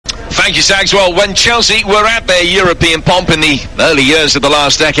Thank you, Sags. Well, when Chelsea were at their European pomp in the early years of the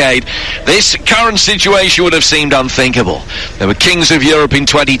last decade, this current situation would have seemed unthinkable. They were kings of Europe in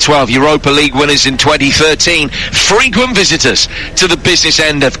 2012, Europa League winners in 2013, frequent visitors to the business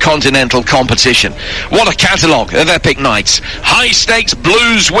end of continental competition. What a catalogue of epic nights. High-stakes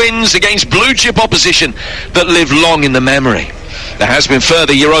Blues wins against blue-chip opposition that live long in the memory. There has been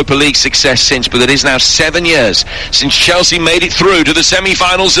further Europa League success since, but it is now 7 years since Chelsea made it through to the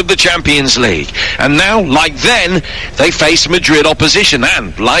semi-finals of the Champions League. And now, like then, they face Madrid opposition.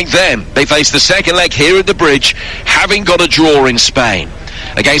 And, like them, they face the second leg here at the Bridge, having got a draw in Spain.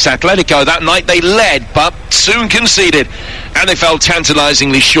 Against Atletico that night they led, but soon conceded, and they fell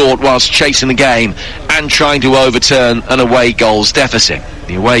tantalisingly short whilst chasing the game and trying to overturn an away goals deficit.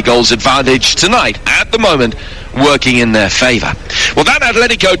 The away goals advantage tonight, at the moment, working in their favour. Well, that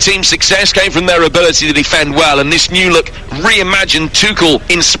Atletico team's success came from their ability to defend well, and this new-look, reimagined,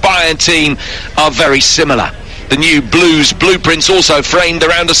 Tuchel-inspired team are very similar. The new Blues blueprints also framed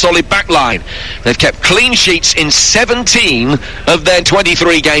around a solid backline. They've kept clean sheets in 17 of their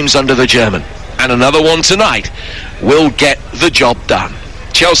 23 games under the German. And another one tonight will get the job done.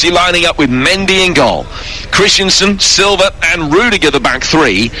 Chelsea lining up with Mendy in goal, Christensen, Silva and Rudiger the back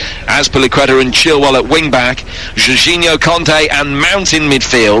three, Azpilicueta and Chilwell at wing-back, Jorginho, Conte and Mount in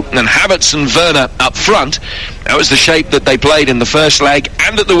midfield, and Havertz and Werner up front. That was the shape that they played in the first leg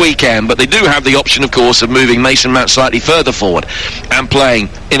and at the weekend, but they do have the option, of course, of moving Mason Mount slightly further forward and playing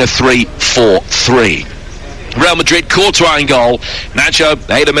in a 3-4-3. Real Madrid, Courtois in goal, Nacho,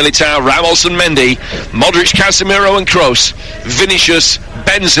 Eder Militao, Ramos and Mendy, Modric, Casemiro and Kroos, Vinicius,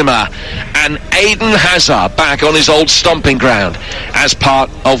 Benzema and Eden Hazard back on his old stomping ground as part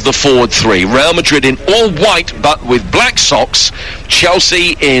of the forward three. Real Madrid in all white but with black socks,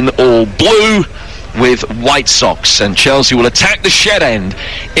 Chelsea in all blue with white socks, and Chelsea will attack the shed end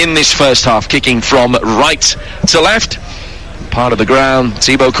in this first half, kicking from right to left. Part of the ground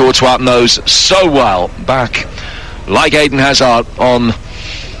Thibaut Courtois knows so well, back like Eden Hazard on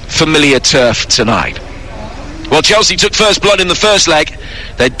familiar turf tonight. Well, Chelsea took first blood in the first leg.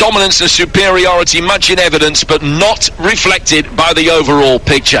 Their dominance and superiority much in evidence, but not reflected by the overall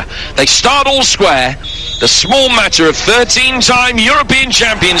picture. They start all square. The small matter of 13-time European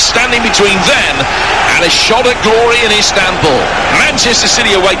champions standing between them and a shot at glory in Istanbul. Manchester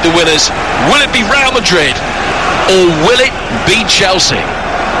City await the winners. Will it be Real Madrid or will it be Chelsea?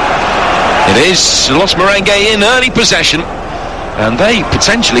 It is Los Merengue in early possession, and they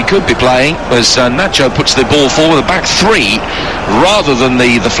potentially could be playing as Nacho puts the ball forward, the back three, rather than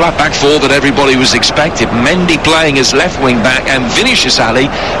the flat back four that everybody was expecting. Mendy playing as left wing back and Vinicius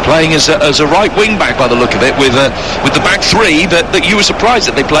playing as a right wing back by the look of it, with the back three that you were surprised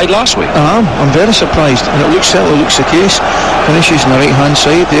that they played last week. I'm very surprised, and it certainly looks the case. Vinicius on the right hand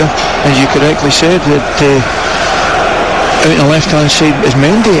side there, as you correctly said, that out on the left hand side is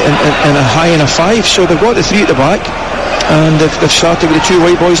Mendy in a high and a five, so they've got the three at the back. And they've started with the two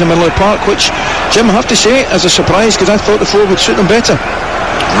white boys in the middle of the park, which, Jim, I have to say, is a surprise, because I thought the four would suit them better.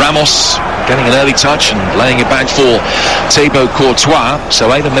 Ramos getting an early touch and laying it back for Thibaut Courtois.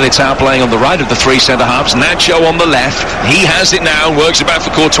 So Eder Militao playing on the right of the three centre-halves, Nacho on the left. He has it now, works it back for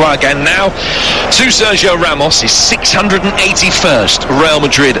Courtois again. Now to Sergio Ramos, his 681st Real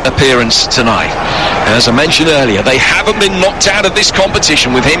Madrid appearance tonight. As I mentioned earlier, they haven't been knocked out of this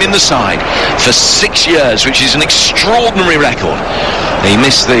competition with him in the side for 6 years, which is an extraordinary record. He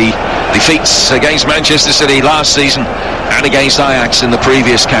missed the defeats against Manchester City last season and against Ajax in the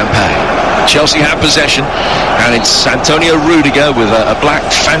previous campaign. Chelsea have possession, and it's Antonio Rudiger with a black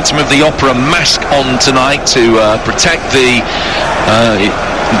Phantom of the Opera mask on tonight to protect the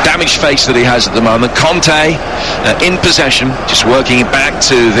damaged face that he has at the moment. Conte in possession, just working it back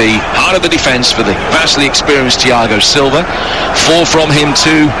to the heart of the defence for the vastly experienced Thiago Silva. Four from him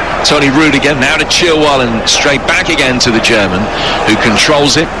to Tony Rudiger, now to Chilwell and straight back again to the German, who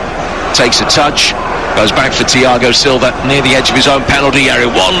controls it, takes a touch, goes back for Thiago Silva near the edge of his own penalty area.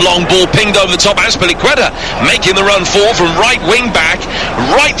 One long ball pinged over the top. Azpilicueta making the run forward from right wing back,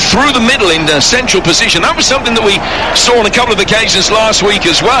 right through the middle in the central position. That was something that we saw on a couple of occasions last week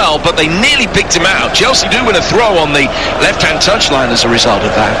as well, but they nearly picked him out. Chelsea do win a throw on the left-hand touchline as a result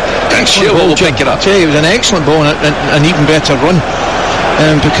of that. And Chilwell will pick it up. It was an excellent ball and an even better run,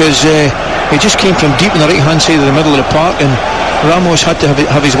 because he just came from deep on the right-hand side of the middle of the park, and Ramos had to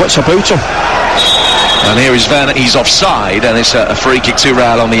have his wits about him. And here is Werner, he's offside, and it's a free kick to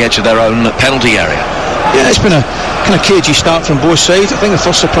Real on the edge of their own penalty area. Yeah, it's been a kind of cagey start from both sides. I think the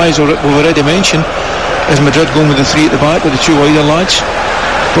first surprise we've already mentioned is Madrid going with the three at the back with the two wider lads.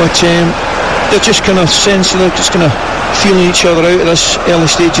 But they're just kind of they're just going to feeling each other out at this early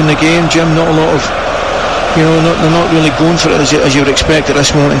stage in the game, Jim. Not a lot of, they're not really going for it as you would expect at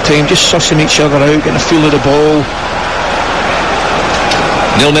this moment in time. Just sussing each other out, getting a feel of the ball.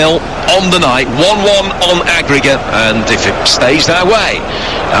 0-0 on the night, 1-1 on aggregate, and if it stays that way,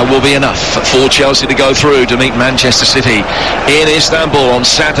 that will be enough for Chelsea to go through to meet Manchester City in Istanbul on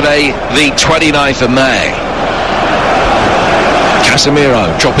Saturday the 29th of May. Casemiro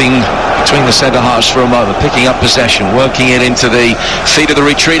dropping between the centre halves for a moment, picking up possession, working it into the feet of the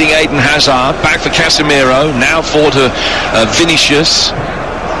retreating Eden Hazard. Back for Casemiro, now forward to Vinicius.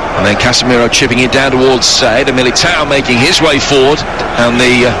 And then Casemiro chipping it down towards Eden Militao, making his way forward on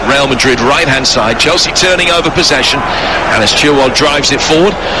the Real Madrid right-hand side. Chelsea turning over possession, and as Chilwell drives it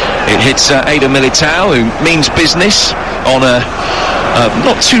forward, it hits Eden Militao, who means business on a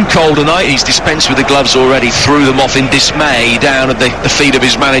not too cold a night. He's dispensed with the gloves already, threw them off in dismay down at the feet of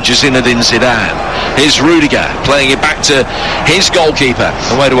his manager Zinedine Zidane. Here's Rudiger playing it back to his goalkeeper.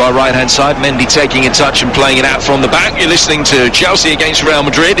 Away to our right-hand side, Mendy taking a touch and playing it out from the back. You're listening to Chelsea against Real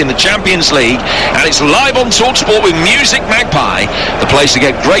Madrid in the Champions League, and it's live on TalkSport with Music Magpie, the place to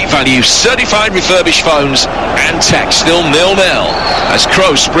get great value, certified refurbished phones and tech. Still 0-0 as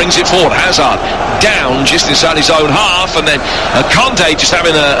Kroos brings it forward. Hazard down just inside his own half, and then Conte just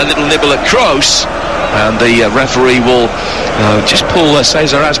having a little nibble at Kroos, and the referee will just pull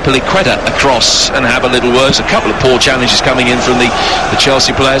Cesar Azpilicueta across and have a little word. A couple of poor challenges coming in from the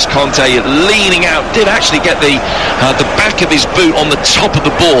Chelsea players. Conte leaning out, did actually get the back of his boot on the top of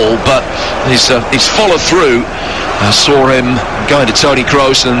the ball, but his follow through saw him going to Toni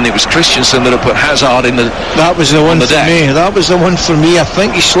Kroos, and it was Christensen that had put Hazard in the. That was the one for me. That was the one for me. I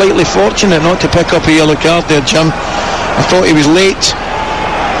think he's slightly fortunate not to pick up a yellow card there, Jim. I thought he was late,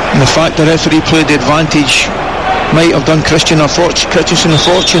 and the fact the referee played the advantage might have done Christensen a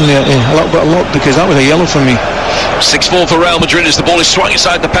fortune there, a little bit of luck, because that was a yellow for me. 6-4 for Real Madrid as the ball is swung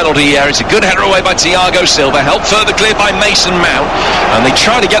inside the penalty area. It's a good header away by Thiago Silva, helped further cleared by Mason Mount, and they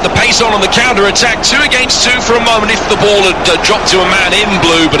try to get the pace on the counter-attack. 2 against 2 for a moment if the ball had dropped to a man in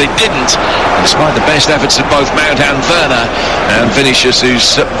blue, but it didn't, despite the best efforts of both Mount and Werner. And Vinicius,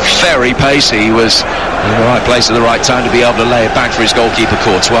 who's very pacey, was in the right place at the right time to be able to lay it back for his goalkeeper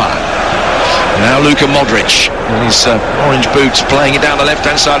Courtois. Now Luka Modric in his orange boots, playing it down the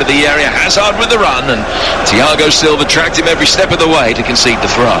left-hand side of the area. Hazard with the run, and Thiago Silva tracked him every step of the way to concede the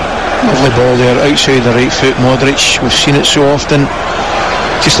throw. Lovely ball there, outside the right foot, Modric. We've seen it so often.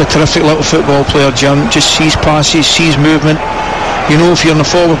 Just a terrific little football player, Jim. Just sees passes, sees movement. You know, if you're in a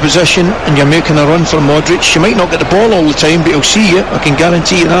forward position and you're making a run for Modric, you might not get the ball all the time, but he'll see you. I can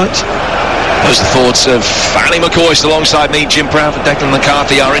guarantee you that. Those are the thoughts of Fanny McCoist alongside me, Jim Brown, for Declan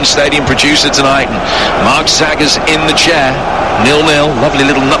McCarthy, our in-stadium producer tonight, and Mark Saggers in the chair. 0-0, lovely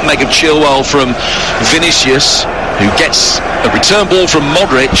little nutmeg of Chilwell from Vinicius, who gets a return ball from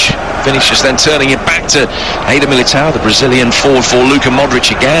Modric. Vinicius then turning it back to Eden Militao, the Brazilian forward for Luka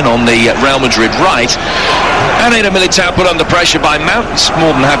Modric again on the Real Madrid right. And Eden Militao put under pressure by Mount. It's more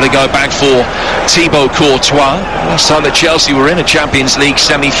than happy to go back for Thibaut Courtois. Last time that Chelsea were in a Champions League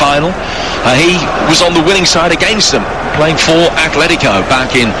semi-final, he was on the winning side against them, playing for Atletico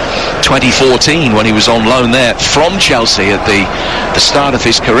back in 2014 when he was on loan there from Chelsea at the start of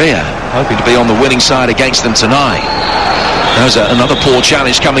his career. Hoping to be on the winning side against them tonight. There's another poor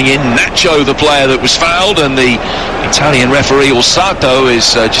challenge coming in. Nacho, the player that was fouled, and the Italian referee Orsato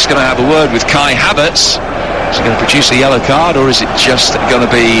is just going to have a word with Kai Havertz. Is he going to produce a yellow card, or is it just going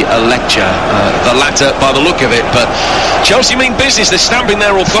to be a lecture? The latter, by the look of it. But Chelsea mean business. They're stamping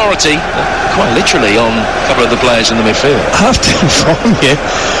their authority, quite literally, on a couple of the players in the midfield. I have to inform you,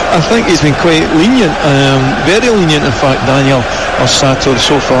 I think he's been quite lenient, very lenient, in fact, Daniel Orsato,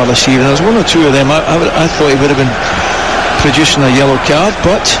 so far this evening. There's one or two of them I thought he would have been producing a yellow card,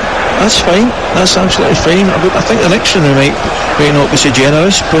 but that's fine. That's absolutely fine. I think the next one might not be so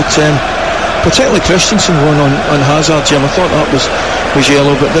generous, but particularly Christensen going on Hazard, Jim. I thought that was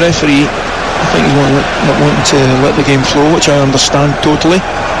yellow, but the referee, I think he's not wanting to let the game flow, which I understand totally.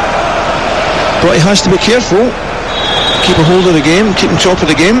 But he has to be careful, keep a hold of the game, keep on top of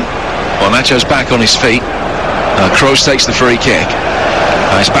the game. Well, Nacho's back on his feet. Kroos takes the free kick.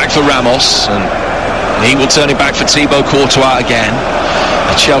 It's back for Ramos, and he will turn it back for Thibaut Courtois again.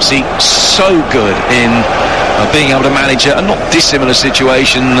 Chelsea so good in being able to manage a not dissimilar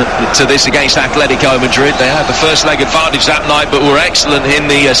situation to this against Atletico Madrid. They had the first leg advantage that night, but were excellent in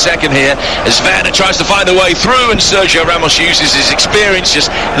the second here as Werner tries to find a way through, and Sergio Ramos uses his experience,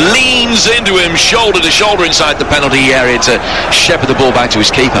 just leans into him shoulder to shoulder inside the penalty area to shepherd the ball back to his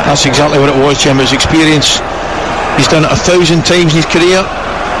keeper. That's exactly what it was, Jim. His experience, he's done it 1,000 times in his career.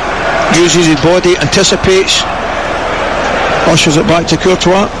 Uses his body, anticipates, Ushers it back to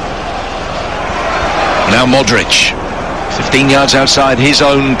Courtois. Now Modric, 15 yards outside his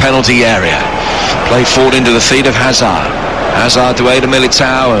own penalty area. Play forward into the feet of Hazard. Hazard to Eder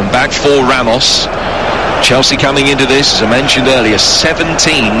Militao and back for Ramos. Chelsea coming into this, as I mentioned earlier, 17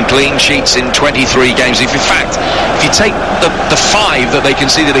 clean sheets in 23 games. If you take the 5 that they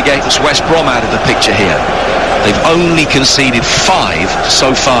conceded against West Brom out of the picture here, they've only conceded 5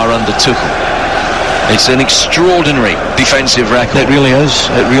 so far under Tuchel. It's an extraordinary defensive record. It really is.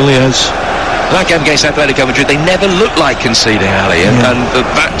 It really is. That game against Atletico Madrid, they never looked like conceding, Ali, and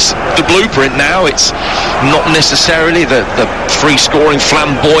that's the blueprint now. It's not necessarily the free-scoring,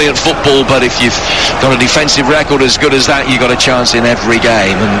 flamboyant football, but if you've got a defensive record as good as that, you've got a chance in every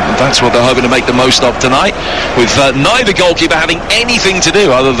game, and that's what they're hoping to make the most of tonight, with neither goalkeeper having anything to do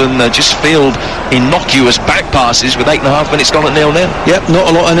other than just field innocuous back passes with 8.5 minutes gone at 0-0. Yep, not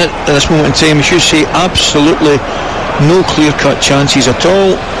a lot in it at this moment in time. As you say, absolutely no clear-cut chances at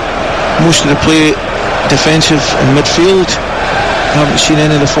all. Most of the play defensive in midfield. Haven't seen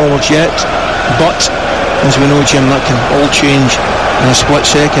any of the forwards yet, but as we know, Jim, that can all change in a split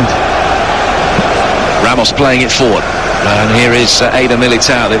second. Ramos playing it forward, and here is Eder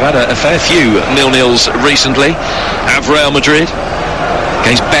Militao. They've had a fair few 0-0s recently. Have Real Madrid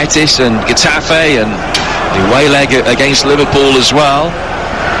against Betis and Getafe, and the away leg against Liverpool as well.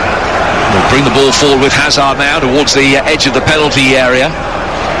 We'll bring the ball forward with Hazard now towards the edge of the penalty area.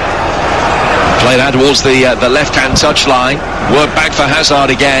 Play that towards the left-hand touchline. Work back for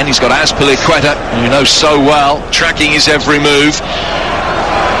Hazard again. He's got Azpilicueta, who knows so well, tracking his every move.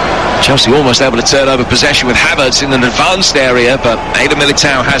 Chelsea almost able to turn over possession with Havertz in an advanced area, but Eder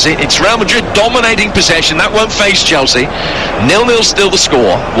Militao has it. It's Real Madrid dominating possession. That won't face Chelsea. 0-0 still the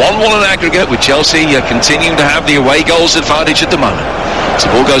score. 1-1 in aggregate, with Chelsea continuing to have the away goals advantage at the moment.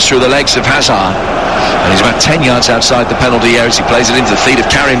 So the ball goes through the legs of Hazard, and he's about 10 yards outside the penalty area as he plays it into the feet of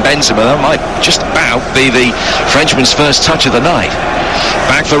Karim Benzema. That might just about be the Frenchman's first touch of the night.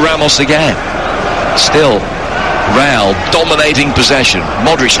 Back for Ramos again. Still Real dominating possession.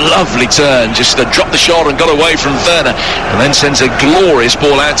 Modric, lovely turn, just dropped the shot and got away from Werner, and then sends a glorious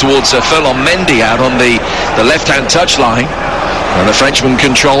ball out towards Ferland Mendy out on the left-hand touchline, and the Frenchman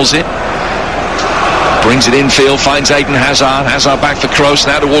controls it. Brings it infield, finds Eden Hazard. Hazard back for Kroos,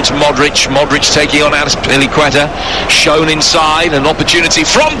 now towards Modric. Modric taking on Azpilicueta. Shown inside, an opportunity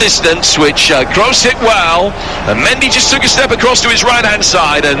from distance, which Kroos hit well. And Mendy just took a step across to his right-hand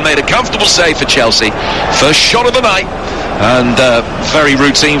side and made a comfortable save for Chelsea. First shot of the night, and very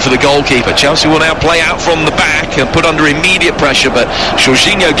routine for the goalkeeper. Chelsea will now play out from the back and put under immediate pressure, but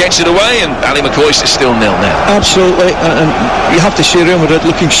Jorginho gets it away, and Ali McCoist is still 0-0. Absolutely, and you have to say Real Madrid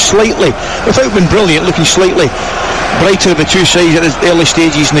looking slightly, without being brilliant, looking slightly brighter of the two sides at the early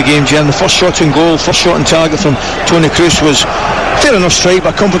stages in the game, Jim. The first shot on goal, first shot on target from Toni Kroos was fair enough strike,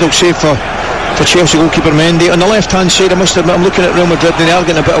 but a comfortable save for Chelsea goalkeeper Mendy. On the left-hand side, I must admit, I'm looking at Real Madrid, and they are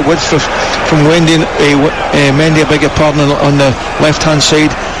getting a bit of width from Mendy, I beg your pardon, on the left-hand side.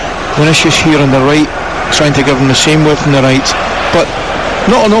 Vinicius here on the right, trying to give him the same width on the right. But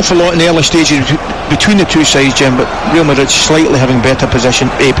not an awful lot in the early stages between the two sides, Jim, but Real Madrid slightly having better possession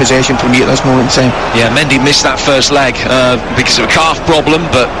for me at this moment in time. Yeah, Mendy missed that first leg because of a calf problem,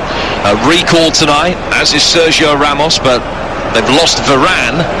 but recalled tonight, as is Sergio Ramos, but they've lost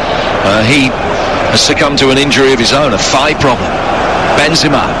Varane. He has succumbed to an injury of his own, a thigh problem.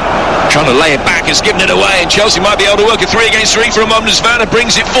 Benzema trying to lay it back, has given it away, and Chelsea might be able to work a 3 against 3 for a moment as Werner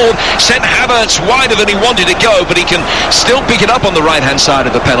brings it forward. Sent Havertz wider than he wanted to go, but he can still pick it up on the right-hand side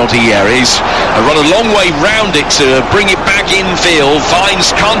of the penalty area. He's run a long way round it to bring it back infield,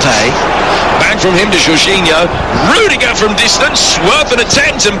 finds Conte. Back from him to Jorginho. Rudiger from distance, worth an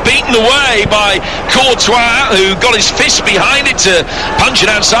attempt and beaten away by Courtois, who got his fist behind it to punch it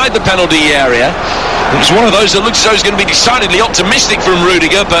outside the penalty area. It was one of those that looked as though it was going to be decidedly optimistic from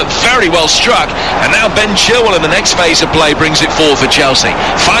Rudiger, but very well struck. And now Ben Chilwell in the next phase of play brings it forward for Chelsea.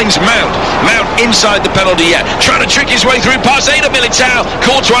 Finds Mount inside the penalty area, trying to trick his way through past Eder Militao.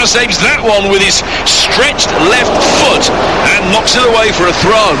 Courtois saves that one with his stretched left foot and knocks it away for a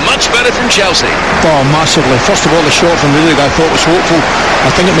throw. Much better from Chelsea. Oh, massively. First of all, the shot from Rudiger I thought was hopeful. I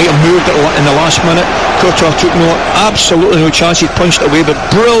think it might have moved it in the last minute. Courtois took absolutely no chance. He punched it away, but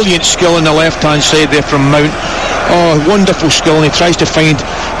brilliant skill on the left-hand side there from Mount. Oh, wonderful skill, and he tries to find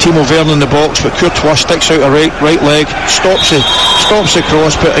Timo Werner in the box, but Courtois sticks out a right leg, stops the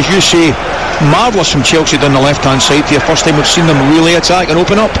cross. But as you say, marvellous from Chelsea down the left-hand side here. First time we've seen them really attack and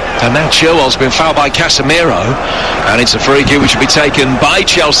open up. And now Chilwell's been fouled by Casemiro, and it's a free kick which will be taken by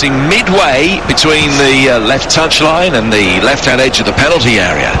Chelsea midway between the left touchline and the left-hand edge of the penalty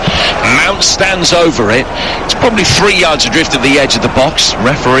area. Mount stands over it. It's probably 3 yards adrift at the edge of the box.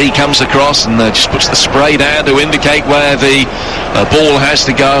 Referee comes across and just puts the spray down to indicate where the ball has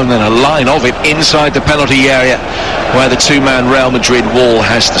to go, and then a line of it inside the penalty area where the two-man Real Madrid wall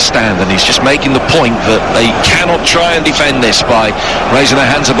has to stand. And he's just making the point that they cannot try and defend this by raising their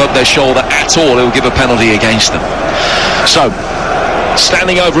hands above their shoulder at all. It will give a penalty against them. So,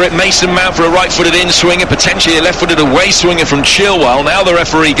 standing over it, Mason Mount for a right-footed in swinger, potentially a left-footed away swinger from Chilwell. Now the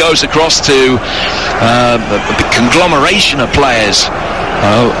referee goes across to the conglomeration of players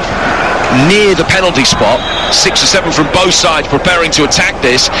near the penalty spot. 6 or 7 from both sides preparing to attack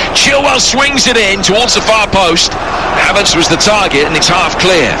this. Chilwell swings it in towards the far post. Havertz was the target, and it's half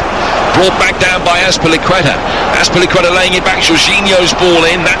clear. Brought back down by Azpilicueta. Azpilicueta laying it back. Jorginho's ball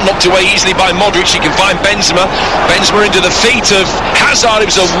in. That knocked away easily by Modric. He can find Benzema. Benzema into the feet of Hazard.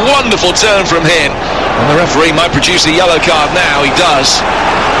 It was a wonderful turn from him. And the referee might produce a yellow card now. He does.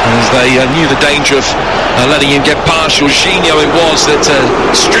 As they knew the danger of letting him get past Jorginho, it was that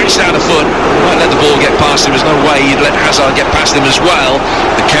stretched out a foot, might let the ball get past him. There's no way he'd let Hazard get past him as well.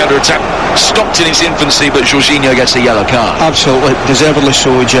 The counter-attack stopped in its infancy, but Jorginho gets a yellow card. Absolutely, deservedly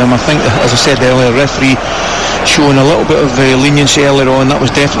so, Jim. I think, as I said earlier, referee showing a little bit of leniency earlier on. That was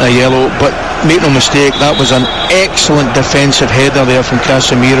definitely a yellow, but make no mistake, that was an excellent defensive header there from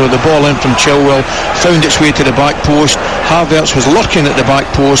Casemiro. The ball in from Chilwell found its way to the back post. Havertz was lurking at the back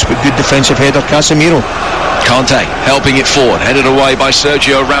post, but good defensive header. Casemiro. Kante helping it forward, headed away by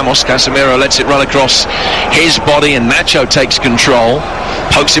Sergio Ramos. Casemiro lets it run across his body, and Nacho takes control,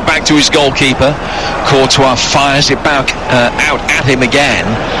 pokes it back to his goalkeeper. Courtois fires it back out at him again,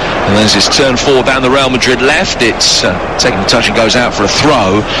 and there's this turn forward down the Real Madrid left. It's taken a touch and goes out for a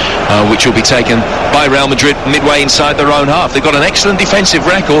throw, which will be taken by Real Madrid midway inside their own half. They've got an excellent defensive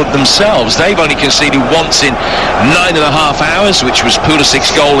record themselves. They've only conceded once in 9.5 hours, which was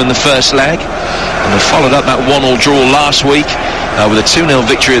Pulisic's goal in the first leg, and they followed up that 1-1 draw last week with a 2-0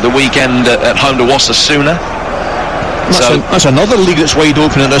 victory at the weekend at home to Osasuna. That's another league that's wide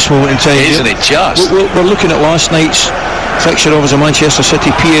open at this moment in time. Isn't it just? We're looking at last night's fixture of as a Manchester City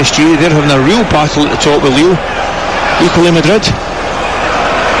PSG. They're having a real battle at the top with Lille. Equally Madrid.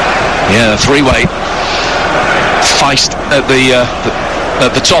 Yeah, a three-way feist at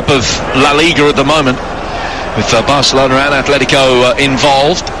the top of La Liga at the moment, with Barcelona and Atletico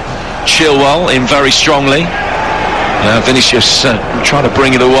involved. Chilwell in very strongly. Now Vinicius trying to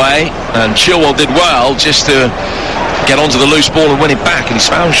bring it away, and Chilwell did well just to get onto the loose ball and win it back, and he's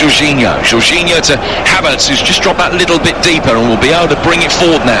found Jorginho. Jorginho to Havertz, who's just dropped that little bit deeper and will be able to bring it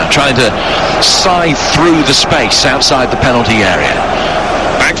forward now, trying to scythe through the space outside the penalty area.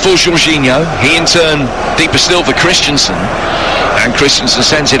 Back for Jorginho. He in turn deeper still for Christensen, and Christensen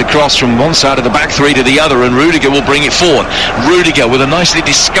sends it across from one side of the back three to the other, and Rudiger will bring it forward. Rudiger with a nicely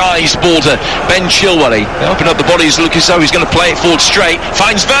disguised ball to Ben Chilwell. They open up the bodies, look as though he's going to play it forward straight.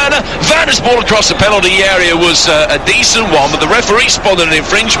 Finds Werner. Werner's ball across the penalty area was a decent one, but the referee spotted an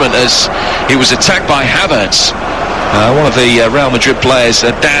infringement as he was attacked by Havertz. One of the Real Madrid players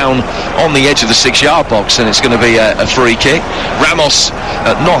down on the edge of the 6-yard box, and it's going to be a free kick. Ramos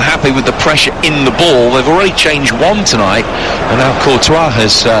not happy with the pressure in the ball. They've already changed one tonight, and now Courtois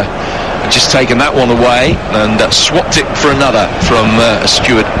has just taken that one away and swapped it for another from a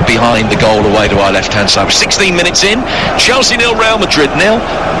steward behind the goal away to our left-hand side. 16 minutes in, Chelsea 0, Real Madrid 0,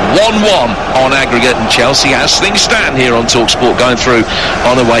 1-1 on aggregate, and Chelsea, as things stand here on TalkSport, going through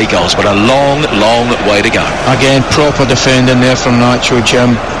on away goals, but a long, long way to go. Again, proper defending there from Nacho,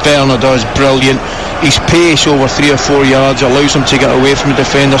 Jim. Werner does brilliant. His pace over 3 or 4 yards allows him to get away from the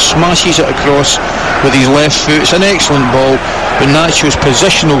defender, smashes it across with his left foot. It's an excellent ball, but Nacho's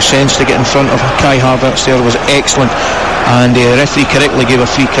positional sense to get in front of Kai Havertz there was excellent, and the referee correctly gave a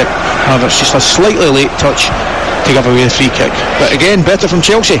free kick. Havertz just a slightly late touch to give away the free kick, but again, better from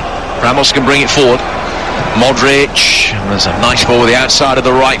Chelsea. Ramos can bring it forward. Modric, there's a nice ball with the outside of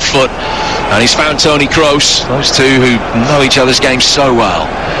the right foot, and he's found Toni Kroos, those two who know each other's game so well.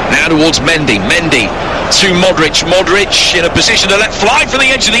 Now towards Mendy to Modric. Modric in a position to let fly from the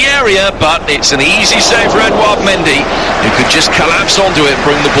edge of the area, but it's an easy save for Edouard Mendy, who could just collapse onto it and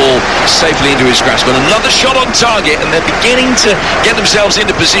bring the ball safely into his grasp. But another shot on target, and they're beginning to get themselves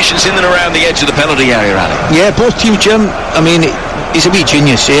into positions in and around the edge of the penalty area, Adam. Yeah, both teams, Jim. I mean, he's a wee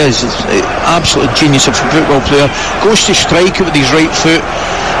genius. He is. He's absolute genius of a football player. Goes to strike it with his right foot.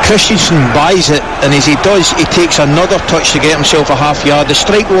 Christensen buys it, and as he does, he takes another touch to get himself a half yard. The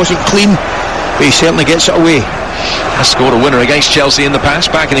strike wasn't clean, but he certainly gets it away. has scored a winner against Chelsea in the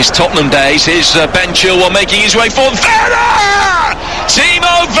past, back in his Tottenham days. Here's Ben Chilwell making his way forward. Werner!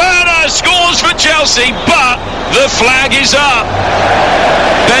 Timo Werner scores for Chelsea, but the flag is up.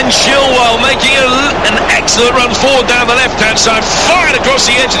 Ben Chilwell making an excellent run forward down the left-hand side, fired across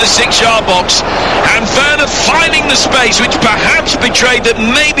the edge of the 6-yard box, and Werner finding the space, which perhaps betrayed that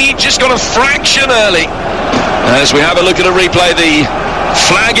maybe he just got a fraction early. As we have a look at a replay, the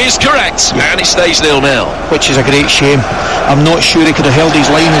flag is correct, and it stays 0-0. Which is a great shame. I'm not sure he could have held his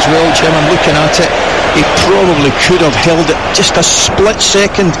line as well, Jim. I'm looking at it. He probably could have held it just a split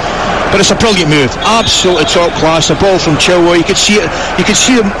second. But it's a brilliant move. Absolutely top class. A ball from Chilwell. You could see it. You could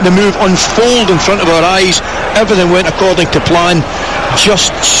see the move unfold in front of our eyes. Everything went according to plan.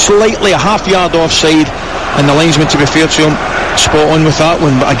 Just slightly a half-yard offside. And the linesman, to be fair to him, spot on with that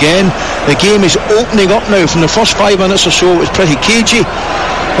one. But again, the game is opening up now. From the first 5 minutes or so, it was pretty cagey.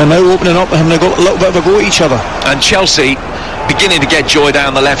 They're now opening up and having a little bit of a go at each other. And Chelsea beginning to get joy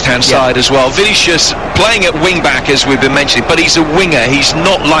down the left-hand side as well. Vinicius playing at wing-back, as we've been mentioning, but he's a winger. He's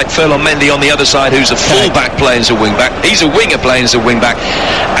not like Ferland Mendy on the other side, who's a full-back playing as a wing-back. He's a winger playing as a wing-back,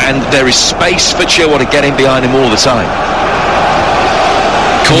 and there is space for Chilwell to get in behind him all the time.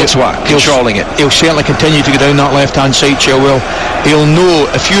 Courtois controlling it. He'll certainly continue to go down that left-hand side, Chilwell. He'll know,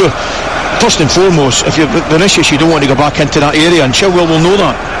 if you're, first and foremost, if you're Vinicius, you don't want to go back into that area, and Chilwell will know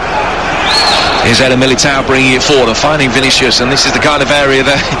that. Here's Eder Militao bringing it forward and finding Vinicius, and this is the kind of area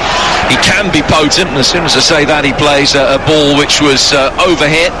that he can be potent. And as soon as I say that, he plays a ball which was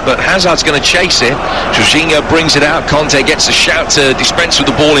overhit, but Hazard's going to chase it. Jorginho brings it out. Conte gets a shout to dispense with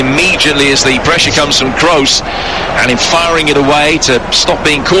the ball immediately as the pressure comes from Kroos, and in firing it away to stop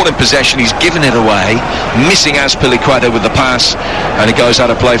being caught in possession, he's given it away, missing Azpilicueta with the pass, and it goes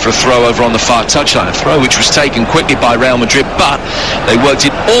out of play for a throw over on the far touchline. A throw which was taken quickly by Real Madrid, but they worked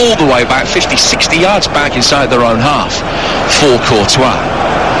it all the way back, 60 yards back inside their own half for Courtois.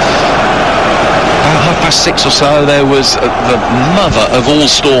 About 6:30 or so, there was the mother of all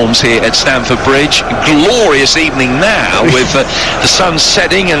storms here at Stamford Bridge. Glorious evening now with the sun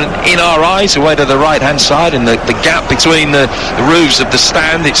setting, and in our eyes away to the right hand side, and the gap between the roofs of the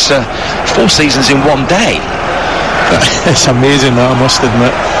stand, it's 4 seasons in one day. It's amazing, that, I must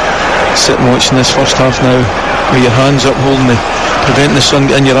admit. Sitting watching this first half now with your hands up holding preventing the sun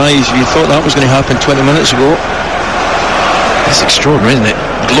in your eyes. You thought that was going to happen 20 minutes ago. It's extraordinary, isn't it?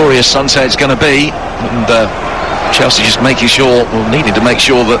 Glorious sunset it's going to be, and Chelsea just needing to make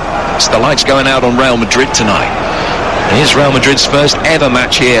sure that it's the lights going out on Real Madrid tonight. Here's Real Madrid's first ever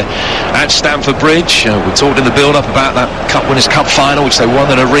match here at Stamford Bridge. We talked in the build-up about that Winners' Cup final, which they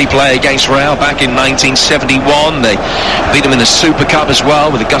won in a replay against Real back in 1971. They beat them in the Super Cup as well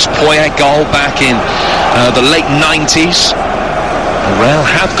with a Gus Poyet goal back in the late 90s. Real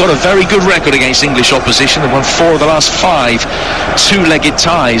have got a very good record against English opposition. They've won 4 of the last 5 two-legged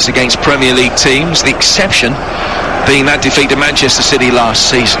ties against Premier League teams, the exception being that defeat to Manchester City last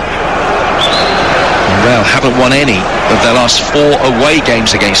season. Real haven't won any of their last 4 away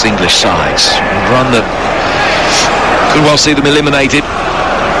games against English sides. A run that could well see them eliminated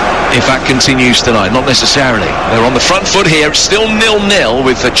if that continues tonight. Not necessarily. They're on the front foot here. It's still 0-0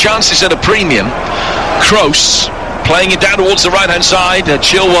 with the chances at a premium. Kroos playing it down towards the right-hand side.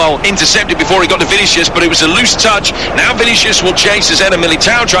 Chilwell intercepted before he got to Vinicius, but it was a loose touch. Now Vinicius will chase as Eder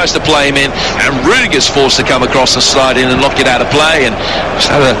Militao tries to play him in, and Rudiger's forced to come across and slide in and knock it out of play. And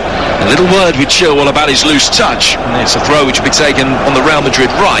just have a little word with Chilwell about his loose touch. And it's a throw which will be taken on the Real Madrid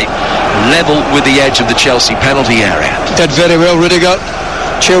right, level with the edge of the Chelsea penalty area. Did very well, Rudiger.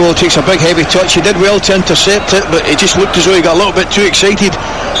 Chilwell takes a big heavy touch. He did well to intercept it, but it just looked as though he got a little bit too excited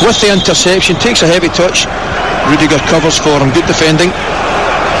with the interception. Takes a heavy touch. Rudiger covers for him. Good defending.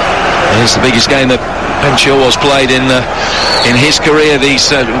 It's the biggest game that Ben Chilwell's played in his career. These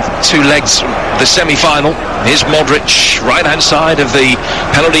 2 legs, the semi-final. Here's Modric, right-hand side of the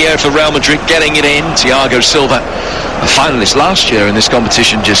penalty area for Real Madrid, getting it in. Thiago Silva, a finalist last year in this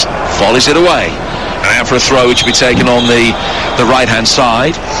competition, just volleys it away. And out for a throw which will be taken on the right-hand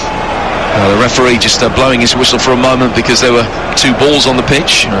side. The referee just blowing his whistle for a moment because there were 2 balls on the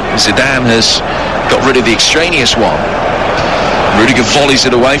pitch. Zidane has got rid of the extraneous one. Rudiger volleys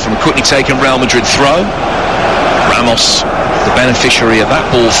it away from a quickly taken Real Madrid throw. Ramos, the beneficiary of that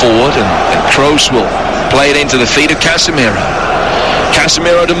ball forward, and Kroos will play it into the feet of Casemiro.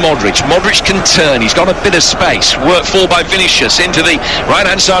 Casemiro to Modric. Modric can turn. He's got a bit of space. Worked for by Vinicius into the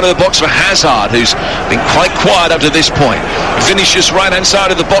right-hand side of the box for Hazard, who's been quite quiet up to this point. Vinicius right-hand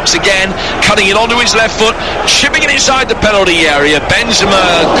side of the box again, cutting it onto his left foot, chipping it inside the penalty area.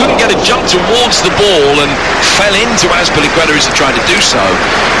 Benzema couldn't get a jump towards the ball and fell into Azpilicueta as he tried to do so.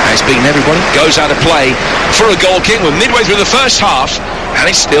 Has beaten everybody. Goes out of play for a goal kick. We're midway through the first half, and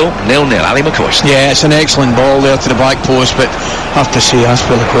it's still 0-0. Ali McCoy. Yeah, it's an excellent ball there to the back post, but I have to say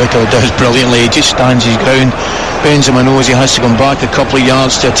Azpilicueta does brilliantly. He just stands his ground. Benzema knows he has to come back a couple of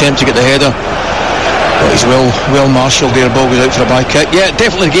yards to attempt to get the header, but he's well marshalled there. Ball goes out for a back kick. Yeah,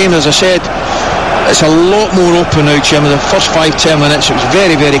 definitely the game, as I said, it's a lot more open now, Jim. In the first 5-10 minutes it was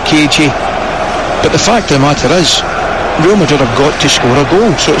very, very cagey, but the fact of the matter is Real Madrid have got to score a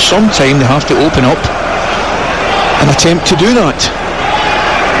goal, so at some time they have to open up and attempt to do that.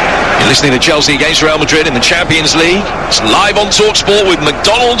 You're listening to Chelsea against Real Madrid in the Champions League. It's live on TalkSport with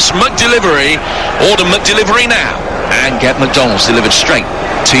McDonald's McDelivery. Order McDelivery now and get McDonald's delivered straight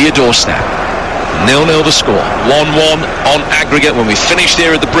to your doorstep. 0-0 the score, 1-1 on aggregate when we finished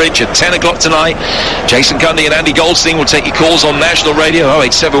here at the Bridge at 10 o'clock tonight. Jason Cundy and Andy Goldstein will take your calls on National Radio.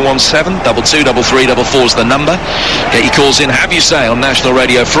 08717 223344 is the number. Get your calls in, have your say on National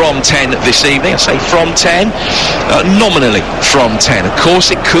Radio from 10 this evening. I say from 10, nominally from 10. Of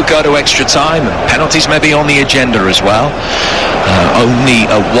course it could go to extra time and penalties may be on the agenda as well. Only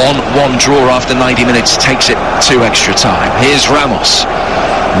a 1-1 draw after 90 minutes takes it to extra time. Here's Ramos.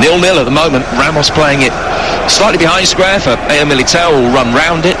 0-0 at the moment. Ramos playing it slightly behind square for Militao, will run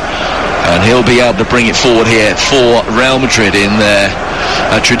round it and he'll be able to bring it forward here for Real Madrid in their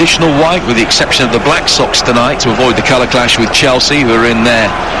traditional white, with the exception of the black socks tonight to avoid the colour clash with Chelsea, who are in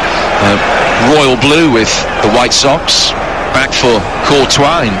their royal blue with the white socks. Back for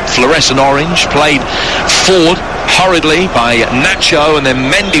Courtois in fluorescent orange, played forward hurriedly by Nacho, and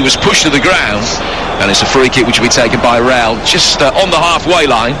then Mendy was pushed to the ground, and it's a free kick which will be taken by Real just on the halfway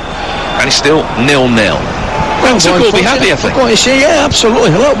line, and it's still 0-0. Well, so we'll be happy, I think. I've got to say, yeah,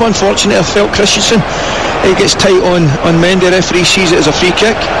 absolutely. A little bit unfortunate. I felt Christensen, he gets tight on Mendy. Referee sees it as a free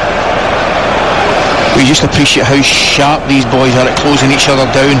kick. We just appreciate how sharp these boys are at closing each other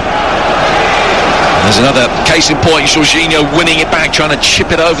down. There's another case in point. Jorginho winning it back, trying to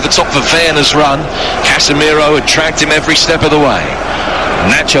chip it over the top for Werner's run. Casemiro had tracked him every step of the way.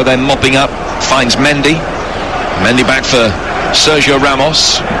 Nacho then mopping up, finds Mendy. Mendy back for Sergio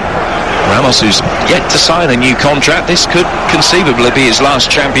Ramos. Ramos, who's yet to sign a new contract. This could conceivably be his last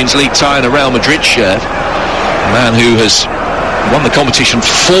Champions League tie in a Real Madrid shirt. A man who has won the competition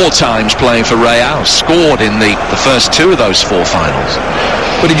 4 times playing for Real, scored in the first 2 of those 4 finals.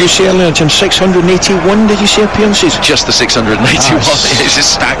 What did you say earlier, Jim? 681, did you say, appearances? Just the 681. It's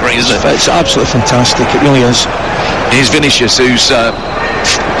just staggering, isn't it? It's absolutely fantastic. It really is. Here's Vinicius, who's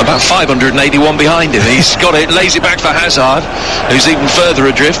about 581 behind him. He's got it, lays it back for Hazard, who's even further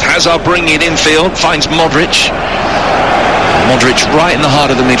adrift. Hazard bringing it infield, finds Modric. Modric right in the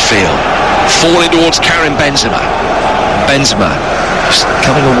heart of the midfield, falling towards Karim Benzema. Benzema just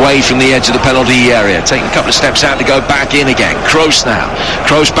coming away from the edge of the penalty area, taking a couple of steps out to go back in again. Kroos now.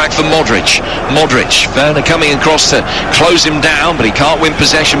 Kroos back for Modric. Werner coming across to close him down, but he can't win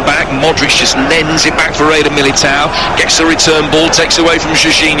possession back. Modric just lends it back for Militao. Gets the return ball, takes away from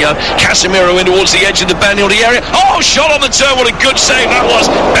Jorginho. Casemiro in towards the edge of the penalty area. Oh, shot on the turn. What a good save that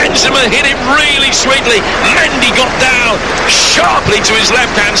was. Benzema hit it really sweetly. Mendy got down sharply to his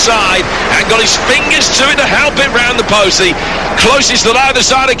left-hand side and got his fingers to it to help it round the post. The closest that either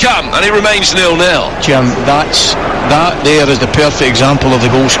side had come, and it remains 0-0. Jim, that there is the perfect example of the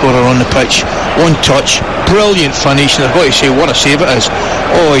goal scorer on the pitch. One touch, brilliant finish, and I've got to say, what a save it is.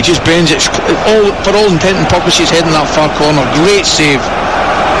 Oh, he just bends it, for all intent and purposes, heading that far corner. Great save.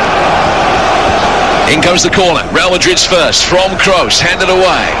 In comes the corner. Real Madrid's first from Kroos, handed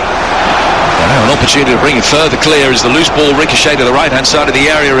away. Now an opportunity to bring it further clear as the loose ball ricocheted to the right-hand side of the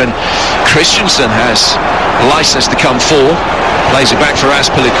area, and Christensen has license to come forward. Plays it back for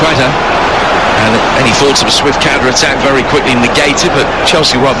Azpilicueta, and any thoughts of a swift counter-attack very quickly negated, but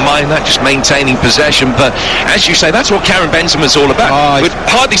Chelsea won't mind that, just maintaining possession. But as you say, that's what Karim Benzema's all about. We've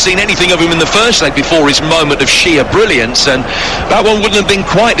hardly seen anything of him in the first leg before his moment of sheer brilliance, and that one wouldn't have been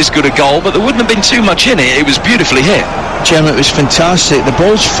quite as good a goal, but there wouldn't have been too much in it. It was beautifully hit. Jim, it was fantastic. The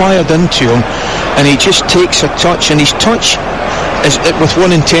ball's fired into him, and he just takes a touch, and his touch is with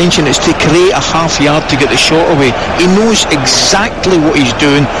one intention, it's to create a half yard to get the shot away. He knows exactly what he's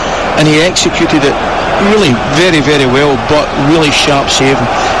doing, and he executed it really very, very well, but really sharp save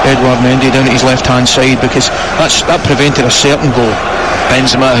Edouard Mendy down at his left-hand side, because that prevented a certain goal.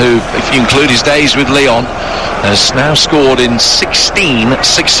 Benzema, who, if you include his days with Lyon, has now scored in 16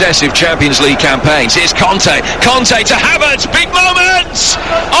 successive Champions League campaigns. Here's Conte. Conte to Havertz. Big moment!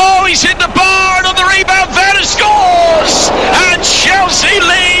 Oh, he's hit the bar, and on the rebound, Werner scores! And Chelsea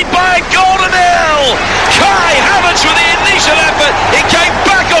lead by a goal to nil. Kai Havertz with the initial effort. It came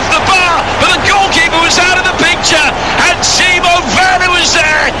back off the bar, but the goalkeeper was out of the picture, and Timo Werner was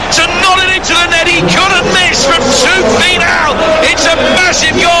there to nod it into the net. He couldn't miss from 2 feet out. It's a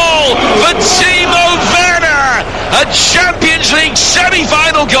massive goal for Timo Werner. A Champions League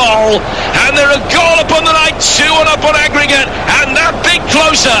semi-final goal, and they're a goal up on the night, 2-1 up on aggregate, and that bit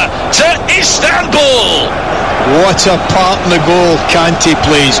closer to Istanbul. What a part in the goal Kante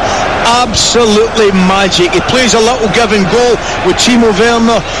plays. Absolutely magic. He plays a little give and go with Timo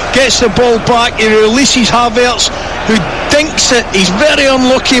Werner, gets the ball back, he releases Havertz, who dinks it. He's very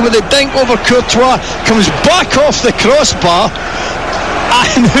unlucky with the dink over Courtois, comes back off the crossbar,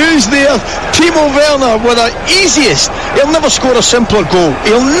 and who's there? Timo Werner with the easiest. He'll never score a simpler goal.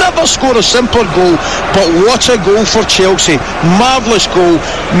 He'll never score a simpler goal. But what a goal for Chelsea. Marvellous goal.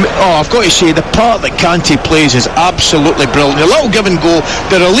 Oh, I've got to say, the part that Kante plays is absolutely brilliant. The little give and go,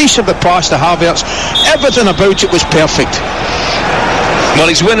 the release of the pass to Havertz, everything about it was perfect. Well,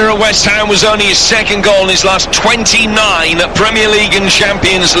 his winner at West Ham was only his second goal in his last 29 Premier League and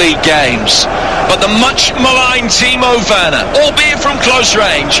Champions League games. But the much-maligned Timo Werner, albeit from close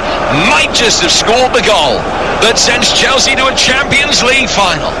range, might just have scored the goal that sends Chelsea to a Champions League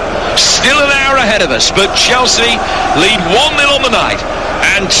final. Still an hour ahead of us, but Chelsea lead 1-0 on the night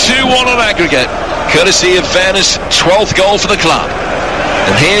and 2-1 on aggregate, courtesy of Werner's 12th goal for the club.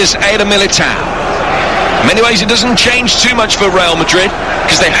 And here's Eder Militao. In many ways, it doesn't change too much for Real Madrid,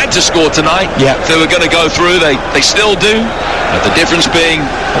 because they had to score tonight. Yeah. If they were going to go through, they still do. But the difference being,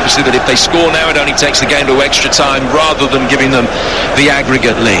 obviously, that if they score now, it only takes the game to extra time rather than giving them the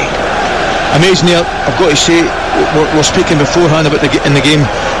aggregate lead. Amazing there. I've got to say, we're speaking beforehand about in the game,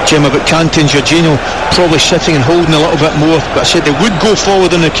 Jim, about Kante and Jorginho probably sitting and holding a little bit more, but I said they would go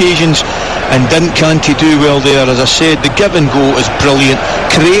forward on occasions, and didn't Kante do well there? As I said, the give and go is brilliant,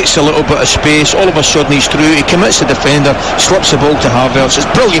 creates a little bit of space, all of a sudden he's through, he commits the defender, slips the ball to Havertz. It's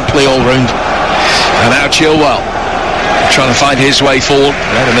brilliant play all round. And now Chilwell trying to find his way forward.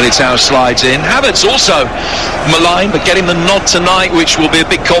 Eder Militao slides in. Havertz also maligned, but getting the nod tonight, which will be a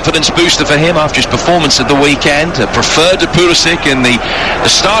big confidence booster for him after his performance at the weekend. Preferred to Pulisic in the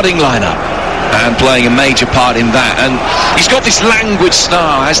starting lineup, and playing a major part in that. And he's got this languid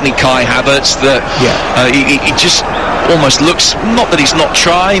style, hasn't he, Kai Havertz, that he just almost looks, not that he's not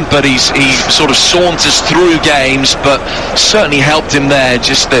trying, but he sort of saunters through games, but certainly helped him there.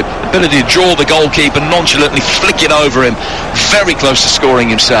 Just the ability to draw the goalkeeper, nonchalantly flick it over him, very close to scoring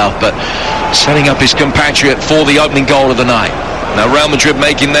himself, but setting up his compatriot for the opening goal of the night. Now Real Madrid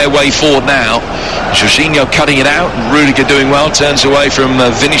making their way forward now. Jorginho cutting it out, and Rudiger doing well, turns away from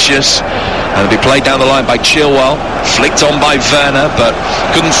Vinicius, and it'll be played down the line by Chilwell, flicked on by Werner, but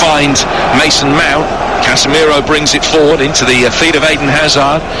couldn't find Mason Mount. Casemiro brings it forward into the feet of Eden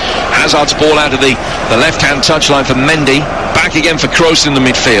Hazard. Hazard's ball out of the left-hand touchline for Mendy, back again for Kroos in the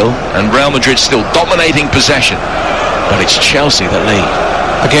midfield, and Real Madrid still dominating possession, but it's Chelsea that lead.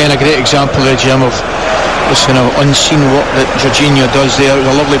 Again, a great example there, Jim, of this kind of unseen work that Jorginho does there.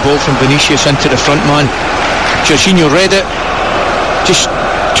 A lovely ball from Vinicius into the front man. Jorginho read it, just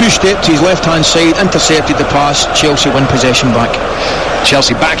two-stepped to his left-hand side, intercepted the pass. Chelsea win possession back.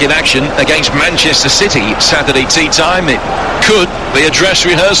 Chelsea back in action against Manchester City Saturday tea time. It could be a dress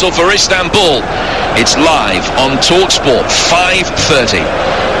rehearsal for Istanbul. It's live on TalkSport, 5:30.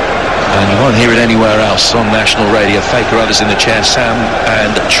 And you won't hear it anywhere else on national radio. Faker Others in the chair, Sam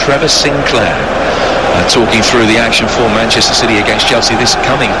and Trevor Sinclair, talking through the action for Manchester City against Chelsea this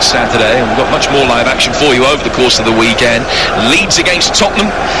coming Saturday. And we've got much more live action for you over the course of the weekend. Leeds against Tottenham,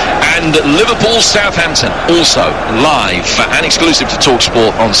 and Liverpool-Southampton also live and exclusive to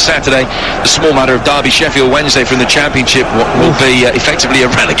TalkSport on Saturday. The small matter of Derby Sheffield Wednesday from the Championship, what will be effectively a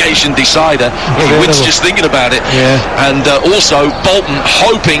relegation decider. He wins just thinking about it. Yeah. And also Bolton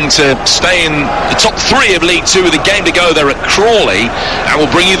hoping to stay in the top 3 of League 2 with a game to go there at Crawley, and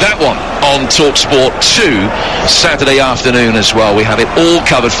we'll bring you that one on TalkSport 2 Saturday afternoon as well. We have it all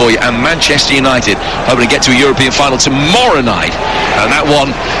covered for you. And Manchester United hoping to get to a European final tomorrow night, and that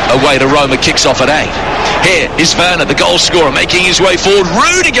one away to Roma kicks off at 8. Here is Werner, the goal scorer, making his way forward.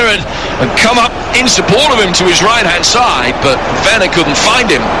 Rudiger had come up in support of him to his right-hand side, but Werner couldn't find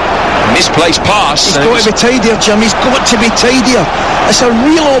him. Misplaced pass. He's got to be tidier, Jim. He's got to be tidier. It's a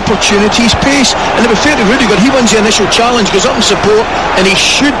real opportunity. His pace, and to be fair to Rudiger, he wins the initial challenge, goes up in support, and he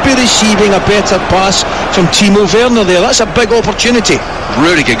should be receiving a better pass from Timo Werner there. That's a big opportunity.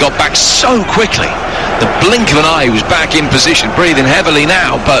 Rudiger got back so quickly. The blink of an eye, he was back in position, breathing heavily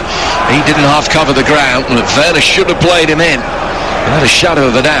now, but he didn't half cover the ground, and Werner should have played him in. Without a shadow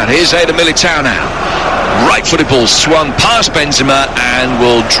of a doubt. Here's Eder Militao now. Right-footed ball swung past Benzema and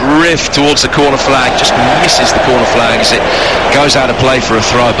will drift towards the corner flag. Just misses the corner flag as it goes out of play for a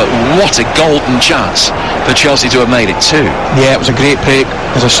throw. But what a golden chance for Chelsea to have made it too. Yeah, it was a great break.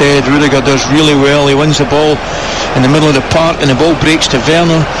 As I said, Rudiger does really well. He wins the ball in the middle of the park and the ball breaks to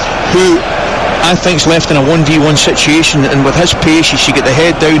Werner, who I think's left in a 1v1 situation, and with his pace he should get the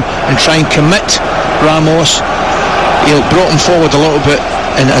head down and try and commit Ramos. He brought him forward a little bit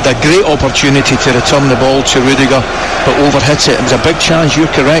and had a great opportunity to return the ball to Rudiger, but overhit it. It was a big chance,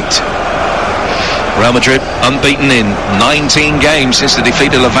 you're correct. Real Madrid unbeaten in 19 games since the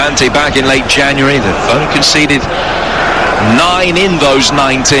defeat of Levante back in late January. They've only conceded 9 in those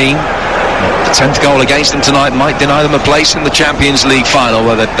 19. The 10th goal against them tonight might deny them a place in the Champions League final,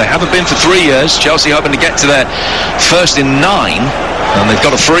 where they haven't been for 3 years. Chelsea hoping to get to their first in 9, and they've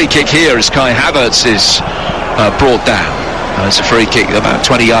got a free kick here as Kai Havertz is brought down. It's a free kick about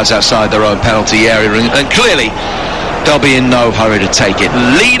 20 yards outside their own penalty area, and clearly they'll be in no hurry to take it.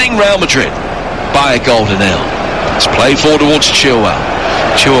 Leading Real Madrid by a goal to nil. It's played forward towards Chilwell.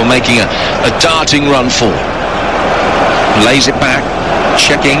 Chilwell making a darting run forward. Lays it back,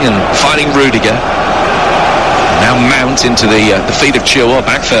 checking and finding Rudiger. Now Mount into the feet of Chilwell,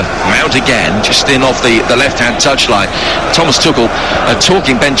 back for Mount again, just in off the left-hand touchline. Thomas Tuchel,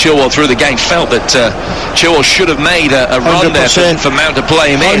 talking Ben Chilwell through the game, felt that Chilwell should have made a run there for Mount to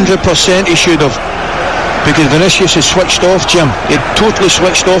play him in. 100% he should have, because Vinicius has switched off, Jim. He totally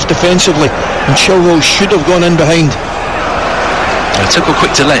switched off defensively, and Chilwell should have gone in behind. Tuchel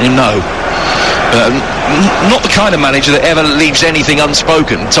quick to let him know. Not the kind of manager that ever leaves anything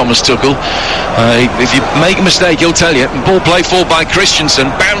unspoken, Thomas Tuchel. If you make a mistake, he'll tell you. Ball played forward by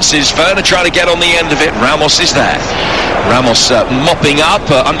Christensen, bounces. Werner trying to get on the end of it. Ramos is there. Ramos mopping up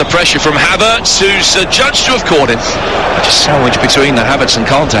under pressure from Havertz, who's judged to have caught him. Just sandwiched between the Havertz and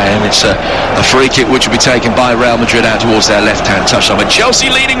Conte, and it's a free kick which will be taken by Real Madrid out towards their left-hand touchline. But Chelsea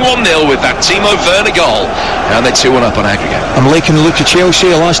leading 1-0 with that Timo Werner goal. Now they're 2-1 up on aggregate. I'm liking the look of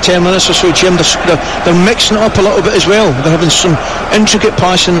Chelsea the last 10 minutes or so, Jim. They're mixing it up a little bit as well. They're having some intricate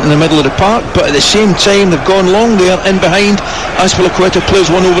passing in the middle of the park, but at the same time they've gone long there in behind. Azpilicueta plays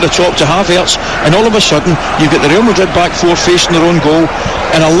one over the top to Havertz, and all of a sudden you've got the Real Madrid back four facing their own goal,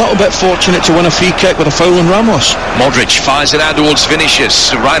 and a little bit fortunate to win a free kick with a foul on Ramos. Modric fires it out towards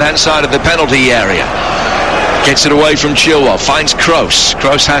Vinicius, right hand side of the penalty area. Gets it away from Chilwell, finds Kroos.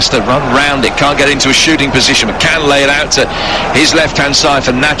 Kroos has to run round it, can't get into a shooting position, but can lay it out to his left-hand side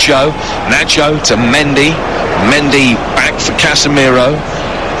for Nacho. Nacho to Mendy. Mendy back for Casemiro.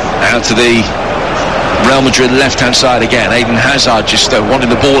 Out to the Real Madrid left-hand side again. Eden Hazard just wanting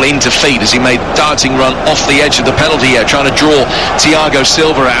the ball into feet as he made darting run off the edge of the penalty area, trying to draw Thiago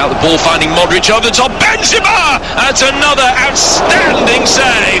Silva out. The ball finding Modric over the top. Benzema! That's another outstanding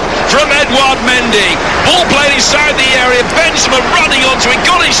save from Edouard Mendy. Ball played inside the area. Benzema running onto it,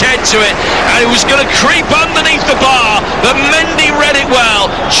 got his head to it, and it was going to creep underneath the bar, but Mendy read it well,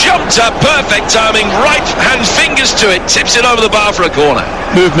 jumped up, perfect timing, right hand fingers to it, tips it over the bar for a corner.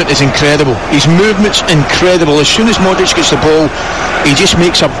 Movement is incredible. His movement's incredible. As soon as Modric gets the ball, he just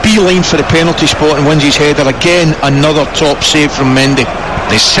makes a beeline for the penalty spot and wins his header. Again, another top save from Mendy.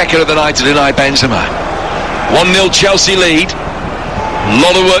 The second of the night to deny Benzema. 1-0 Chelsea lead. A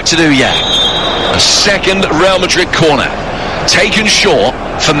lot of work to do yet. A second Real Madrid corner. Taken short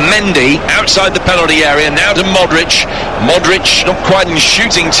for Mendy outside the penalty area. Now to Modric. Modric not quite in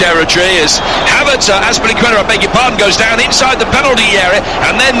shooting territory as Havertz, Azpilicueta, I beg your pardon, goes down inside the penalty area,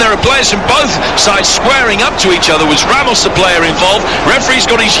 and then there are players from both sides squaring up to each other. Was Ramos the player involved? Referee's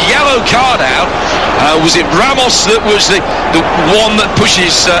got his yellow card out. Was it Ramos that was the one that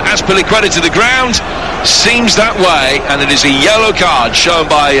pushes Azpilicueta to the ground? Seems that way, and it is a yellow card shown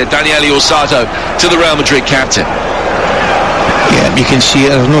by Daniele Orsato to the Real Madrid captain. Yeah, you can see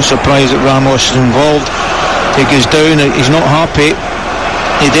it. There's no surprise that Ramos is involved. He goes down, he's not happy.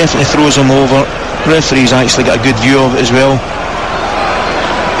 He definitely throws him over. Referee's actually got a good view of it as well.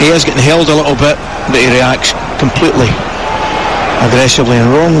 He is getting held a little bit, but he reacts completely aggressively and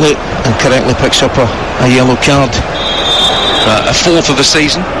wrongly, and correctly picks up a yellow card. A fourth of the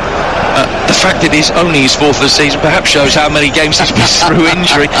season. The fact that it is only his fourth of the season perhaps shows how many games he's missed through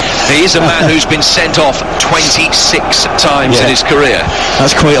injury. He is a man who's been sent off 26 times in his career.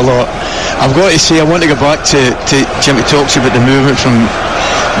 That's quite a lot. I've got to say, I want to go back to Jimmy talks about the movement from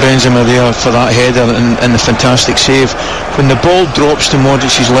Benzema there for that header and the fantastic save. When the ball drops to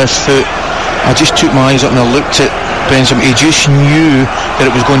Modric's left foot, I just took my eyes up and I looked at Benzema. He just knew that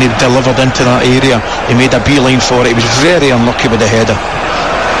it was going to be delivered into that area. He made a beeline for it. He was very unlucky with the header.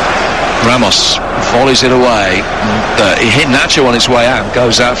 Ramos volleys it away. He hit Nacho on his way out.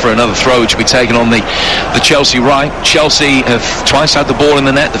 Goes out for another throw, which will be taken on the Chelsea right. Chelsea have twice had the ball in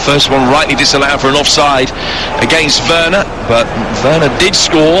the net. The first one rightly disallowed for an offside against Werner, but Werner did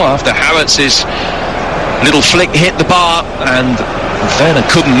score after Havertz's little flick hit the bar, and Werner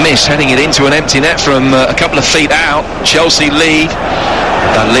couldn't miss, heading it into an empty net from a couple of feet out. Chelsea lead.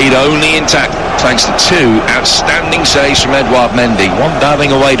 That lead only intact thanks to two outstanding saves from Edouard Mendy. One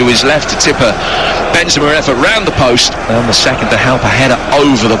diving away to his left to tip a Benzema effort round the post, and the second to help a header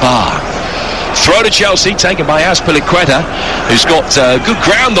over the bar. Throw to Chelsea, taken by Azpilicueta, who's got good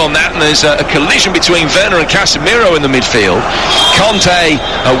ground on that, and there's a collision between Werner and Casemiro in the midfield. Conte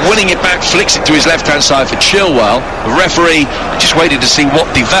winning it back, flicks it to his left-hand side for Chilwell. The referee just waited to see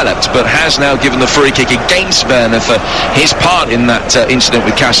what developed, but has now given the free kick against Werner for his part in that incident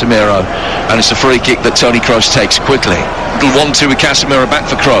with Casemiro, and it's a free kick that Toni Kroos takes quickly. Little 1-2 with Casemiro, back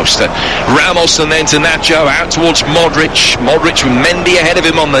for Kroos to Ramos, and then to Nacho, out towards Modric with Mendy ahead of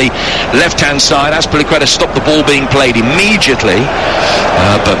him on the left-hand side. Azpilicueta stopped the ball being played immediately,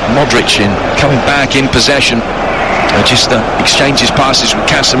 but Modric coming back in possession just exchanges passes with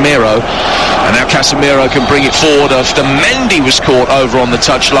Casemiro, and now Casemiro can bring it forward after Mendy was caught over on the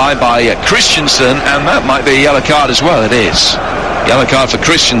touchline by Christensen, and that might be a yellow card as well. It is yellow card for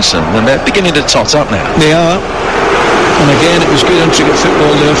Christensen, and they're beginning to tot up now. They are. And again, it was good intricate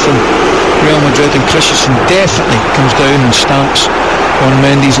football there from Real Madrid, and Christensen definitely comes down and stamps on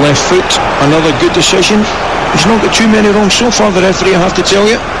Mendy's left foot. Another good decision. He's not got too many wrong so far, the referee, I have to tell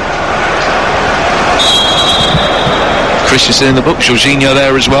you. Christensen in the book, Jorginho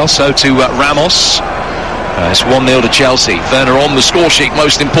there as well, so to Ramos. It's 1-0 to Chelsea. Werner on the score sheet,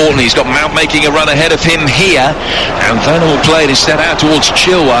 most importantly. He's got Mount making a run ahead of him here, and Werner will play it instead out towards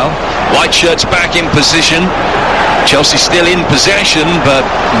Chilwell. White shirts back in position. Chelsea still in possession, but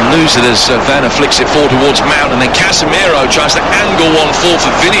lose it as Werner flicks it forward towards Mount, and then Casemiro tries to angle one for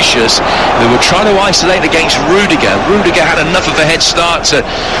Vinicius, who were trying to isolate against Rudiger. Rudiger had enough of a head start to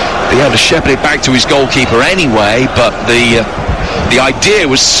be able to shepherd it back to his goalkeeper anyway, but the idea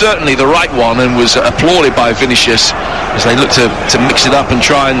was certainly the right one and was applauded by Vinicius as they look to mix it up and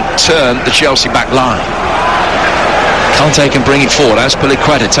try and turn the Chelsea back line. Conte can bring it forward.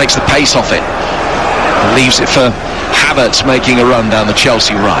 Azpilicueta takes the pace off it. Leaves it for Havertz making a run down the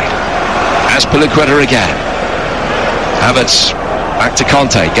Chelsea right. Azpilicueta again. Havertz back to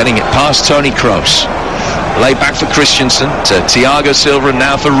Conte, getting it past Toni Kroos. Laid back for Christensen to Thiago Silva, and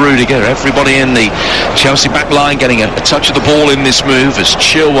now for Rudiger. Everybody in the Chelsea back line getting a touch of the ball in this move as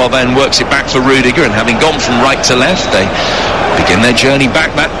Chilwell then works it back for Rudiger, and having gone from right to left, they begin their journey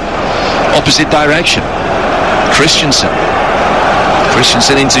back that opposite direction. Christensen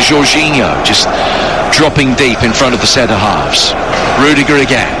into Jorginho, just dropping deep in front of the centre halves. Rudiger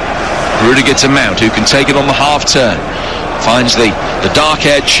again. Rudiger to Mount, who can take it on the half turn. Finds the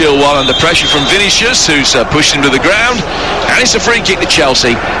dark-haired Chilwell under pressure from Vinicius, who's pushed him to the ground, and it's a free kick to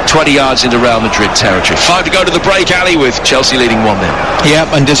Chelsea, 20 yards into Real Madrid territory. 5 to go to the break, Ali, with Chelsea leading 1-0. Yeah,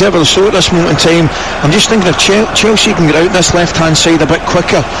 and deservedly so at this moment in time. I'm just thinking if Chelsea can get out this left-hand side a bit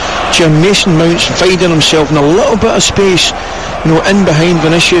quicker. Mason Mount's finding himself in a little bit of space, in behind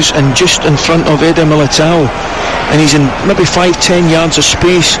Vinicius and just in front of Eder Militao, and he's in maybe 5-10 yards of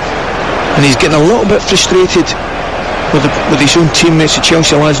space, and he's getting a little bit frustrated with his own teammates. The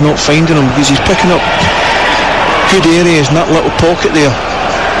Chelsea lads not finding him, because he's picking up good areas in that little pocket there.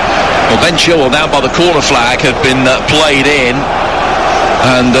 Well, Ben Chilwell down by the corner flag had been played in,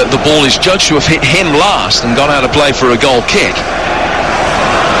 and the ball is judged to have hit him last and gone out of play for a goal kick.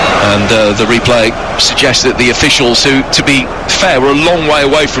 And the replay suggests that the officials, who, to be fair, were a long way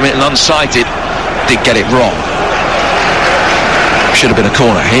away from it and unsighted, did get it wrong. Should have been a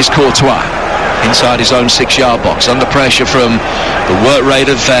corner. Here's Courtois inside his own 6-yard box, under pressure from the work rate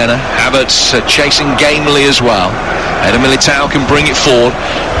of Werner. Havertz chasing gamely as well. Eder Militao can bring it forward,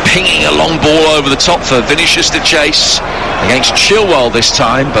 pinging a long ball over the top for Vinicius to chase against Chilwell this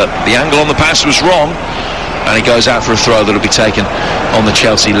time, but the angle on the pass was wrong, and he goes out for a throw that will be taken on the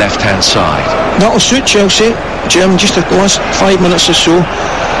Chelsea left-hand side. That'll suit Chelsea, Jim. Just the last 5 minutes or so,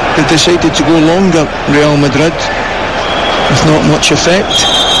 they decided to go longer, Real Madrid, with not much effect.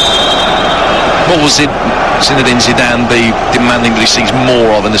 What was it Zinedine Zidane be demanding that he sees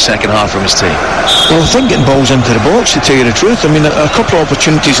more of in the second half from his team? Well, I think getting balls into the box, to tell you the truth. I mean, a couple of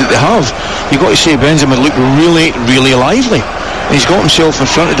opportunities that they have, you've got to say Benzema looked really, really lively and he's got himself in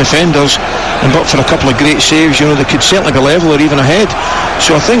front of defenders, and but for a couple of great saves, you know, they could certainly be level or even ahead.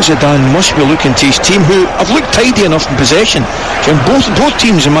 So I think Zidane must be looking to his team, who have looked tidy enough in possession. So both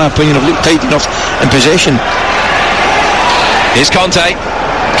teams, in my opinion, have looked tidy enough in possession. Here's Conte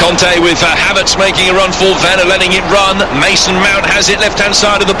with Havertz making a run for Werner, letting it run. Mason Mount has it left-hand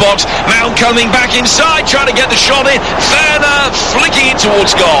side of the box. Mount coming back inside, trying to get the shot in. Werner flicking it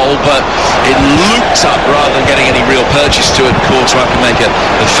towards goal, but it looped up rather than getting any real purchase to it. Courtois can make a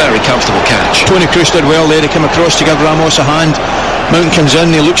very comfortable catch. Toni Kroos did well there. He came across to give Ramos a hand. Mount comes in,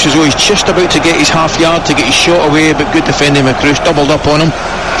 he looks as though he's just about to get his half yard to get his shot away, but good defending with Kroos, doubled up on him.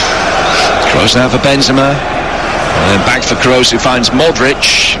 Kroos now for Benzema. And then back for Kroos, who finds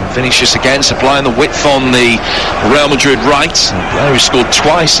Modric. Vinicius again supplying the width on the Real Madrid right. A player who scored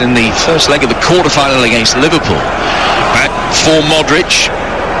twice in the first leg of the quarter-final against Liverpool. Back for Modric.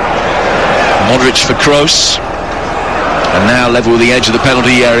 Modric for Kroos. And now level with the edge of the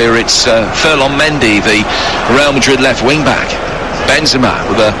penalty area, it's Ferland Mendy, the Real Madrid left wing-back. Benzema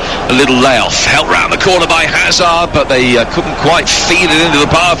with a little layoff, helped round the corner by Hazard, but they couldn't quite feed it into the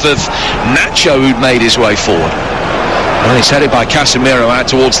path of Nacho, who'd made his way forward. And he's headed by Casemiro out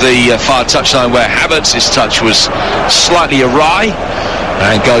towards the far touchline, where Havertz's touch was slightly awry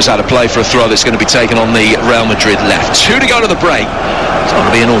and goes out of play for a throw that's going to be taken on the Real Madrid left. 2 to go to the break. It's not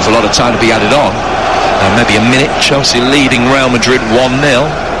going to be an awful lot of time to be added on. Maybe a minute. Chelsea leading Real Madrid 1-0.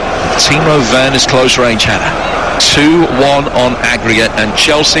 Timo Werner's close range header. 2-1 on aggregate, and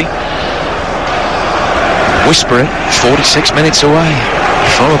Chelsea whispering 46 minutes away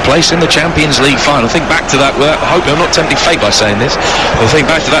from a place in the Champions League final. Think back to that, I hope I'm not tempting fate by saying this, but think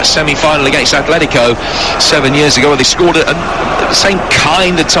back to that semi-final against Atletico 7 years ago, where they scored at the same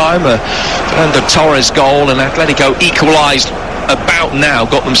kind of time, a Fernando Torres goal, and Atletico equalised about now,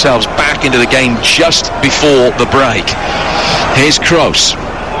 got themselves back into the game just before the break. Here's Kroos.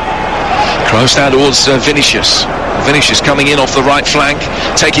 Kroos down towards Vinicius. Vinicius coming in off the right flank,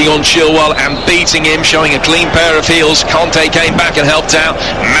 taking on Chilwell and beating him, showing a clean pair of heels. Conte came back and helped out.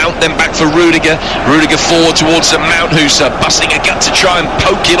 Mount then back for Rudiger. Rudiger forward towards Mount, who's busting a gut to try and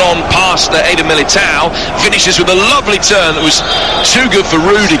poke it on past Eder Militao. Vinicius with a lovely turn that was too good for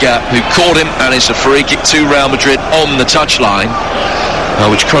Rudiger, who caught him, and it's a free kick to Real Madrid on the touchline.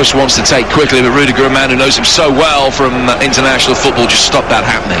 Which Kroos wants to take quickly, but Rudiger, a man who knows him so well from international football, just stopped that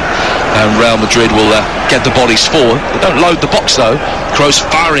happening. And Real Madrid will get the bodies forward. They don't load the box though. Kroos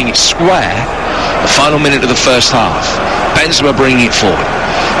firing it square. The final minute of the first half. Benzema bringing it forward.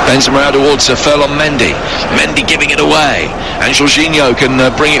 Benzema out towards Ferland Mendy. Mendy giving it away, and Jorginho can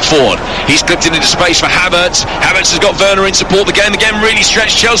bring it forward. He's clipped it into space for Havertz. Havertz has got Werner in support. The game again really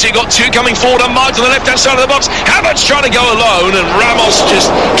stretched. Chelsea have got 2 coming forward unmarked on the left-hand side of the box. Havertz trying to go alone, and Ramos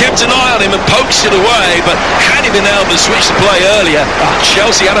just kept an eye on him and pokes it away, but had he been able to switch the play earlier,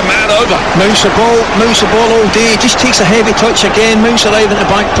 Chelsea had a man over. Mounts the ball all day. Just takes a heavy touch again. Mounts arriving at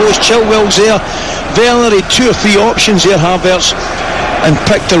the back post. Chilwell's there. Werner had 2 or 3 options there, Havertz, and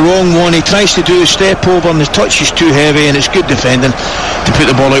picked the wrong one. He tries to do a step over, and his touch is too heavy, and it's good defending to put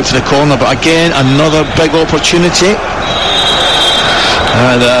the ball out for the corner. But again, another big opportunity.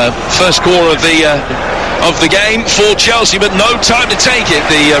 And first score of the game for Chelsea, but no time to take it.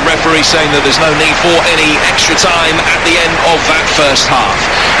 The referee saying that there's no need for any extra time at the end of that first half.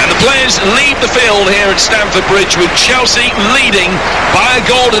 And the players leave the field here at Stamford Bridge, with Chelsea leading by a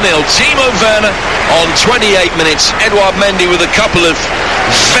goal to nil. Timo Werner on 28 minutes. Edouard Mendy with a couple of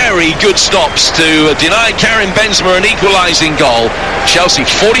very good stops to deny Karim Benzema an equalising goal. Chelsea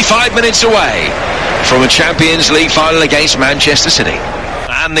 45 minutes away from a Champions League final against Manchester City.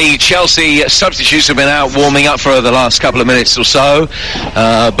 And the Chelsea substitutes have been out warming up for the last couple of minutes or so,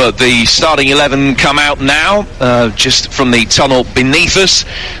 but the starting 11 come out now, just from the tunnel beneath us.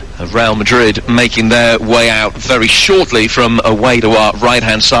 Real Madrid making their way out very shortly from away to our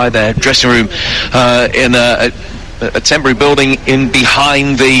right-hand side. Their dressing room in a temporary building in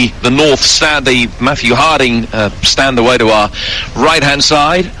behind the North Stand, the Matthew Harding stand away to our right-hand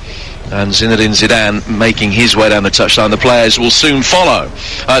side. And Zinedine Zidane making his way down the touchline. The players will soon follow.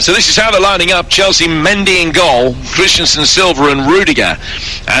 So this is how they're lining up. Chelsea, Mendy in goal, Christensen, Silva and Rudiger.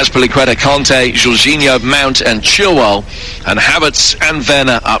 Azpilicueta, Conte, Jorginho, Mount and Chilwell. And Havertz and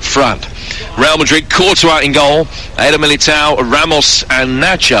Werner up front. Real Madrid, Courtois in goal, Eder Militao, Ramos and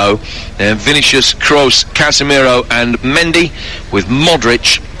Nacho. Then Vinicius, Kroos, Casemiro and Mendy, with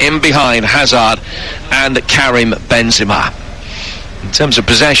Modric in behind Hazard and Karim Benzema. In terms of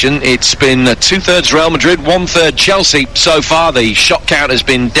possession, it's been 2/3 Real Madrid, 1/3 Chelsea so far. The shot count has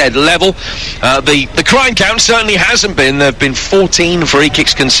been dead level. The crime count certainly hasn't been. There have been 14 free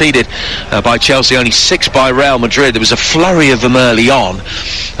kicks conceded by Chelsea, only 6 by Real Madrid. There was a flurry of them early on,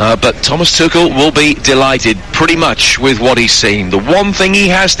 but Thomas Tuchel will be delighted pretty much with what he's seen. The one thing he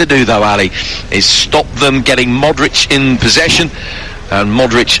has to do, though, Ali, is stop them getting Modric in possession. And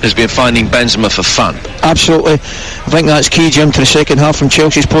Modric has been finding Benzema for fun. Absolutely. I think that's key, Jim, to the second half from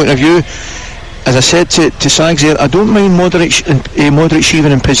Chelsea's point of view. As I said to Sags there, I don't mind Modric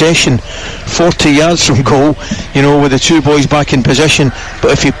even in possession, 40 yards from goal, with the two boys back in position.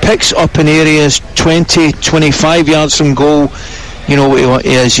 But if he picks up in areas 20, 25 yards from goal,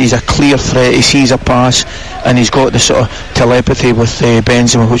 he's a clear threat. He sees a pass, and he's got the sort of telepathy with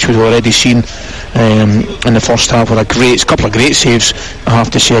Benzema, which we've already seen in the first half with a couple of great saves, I have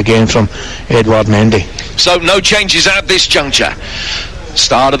to say again, from Edouard Mendy. So no changes at this juncture.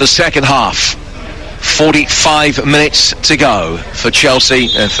 Start of the second half. 45 minutes to go for Chelsea.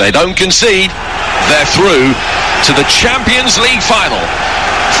 If they don't concede, they're through to the Champions League final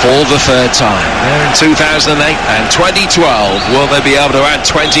for the third time. They're in 2008 and 2012. Will they be able to add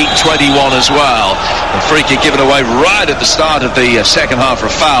 2021 as well? The free kick given away right at the start of the second half, a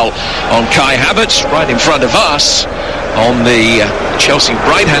foul on Kai Havertz right in front of us on the Chelsea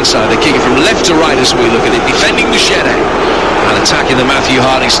right-hand side. They're kicking from left to right as we look at it, defending the Shede and attacking the Matthew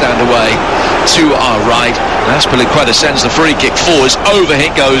Harding stand away to our right. Azpilicueta sends the free kick forwards.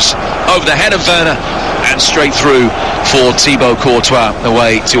 Overhit goes over the head of Werner and straight through for Thibaut Courtois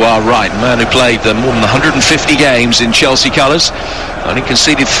away to our right. Man who played more than 150 games in Chelsea colours. Only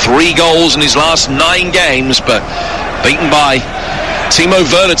conceded 3 goals in his last 9 games, but beaten by Timo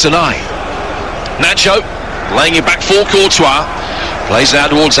Werner tonight. Nacho laying it back for Courtois. Plays it out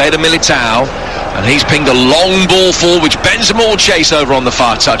towards Eder Militao. And he's pinged a long ball forward, which Benzema will chase over on the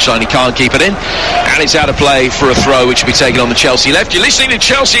far touchline. He can't keep it in. And it's out of play for a throw, which will be taken on the Chelsea left. You're listening to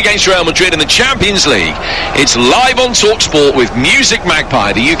Chelsea against Real Madrid in the Champions League. It's live on TalkSport with Music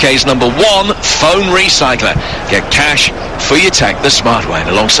Magpie, the UK's #1 phone recycler. Get cash for your tech the smart way. And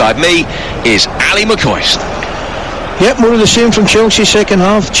alongside me is Ali McCoist. Yep, more of the same from Chelsea second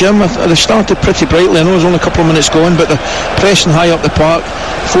half, Jim. They started pretty brightly. I know there's only a couple of minutes going, but they're pressing high up the park.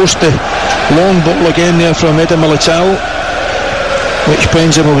 Forced the long ball again there from Eder Militao, which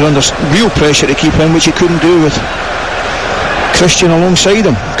Benzema was under real pressure to keep in, which he couldn't do with Christensen alongside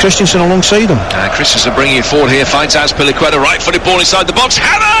him. Christensen bringing it forward here, finds Azpilicueta, right-footed ball inside the box.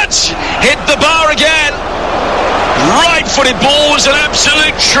 Havertz hit the bar again. Right-footed ball was an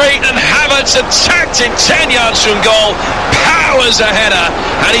absolute treat, and Havertz attacked it 10 yards from goal, powers a header,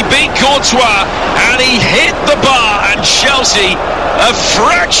 and he beat Courtois, and he hit the bar, and Chelsea a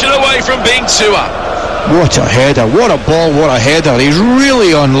fraction away from being 2-up. What a header, what a ball, what a header. He's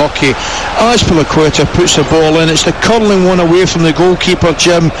really unlucky. Azpilicueta puts the ball in. It's the curling one away from the goalkeeper,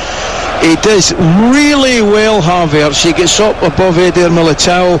 Jim. He does really well, Havertz. He gets up above Eder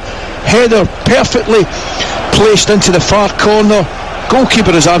Militao. Header perfectly placed into the far corner.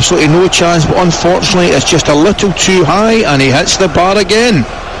 Goalkeeper has absolutely no chance, but unfortunately it's just a little too high, and he hits the bar again.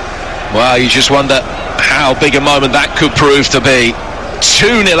 Well, you just wonder how big a moment that could prove to be.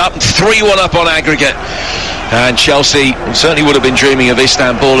 2-0 up, 3-1 up on aggregate, and Chelsea certainly would have been dreaming of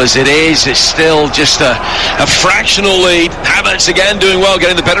Istanbul as it is. It's still just a fractional lead. Havertz again doing well,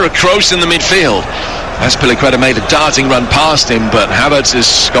 getting the better of Kroos in the midfield. Azpilicueta made a darting run past him, but Havertz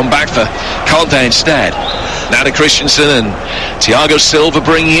has gone back for Conte instead. Now to Christensen and Thiago Silva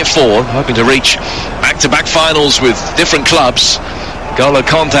bringing it forward, hoping to reach back-to-back finals with different clubs. N'Golo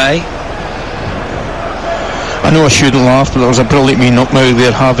Conte. I know I shouldn't laugh, but there was a brilliant knock move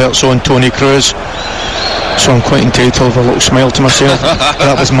there, Havertz on Toni Kroos. So I'm quite entitled with a little smile to myself.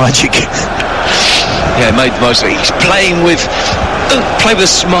 That was magic. Yeah, made the most of it. He's playing with a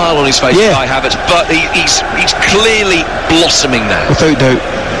smile on his face, Kai Havertz, but he's clearly blossoming now. Without doubt.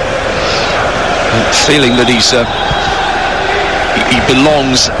 Feeling that he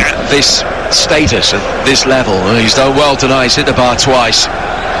belongs at this status, at this level. He's done well tonight. He's hit the bar twice.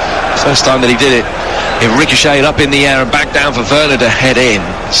 First time that he did it, it ricocheted up in the air and back down for Werner to head in.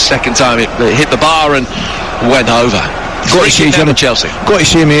 Second time it hit the bar and went over. Got to say, Chelsea. Got to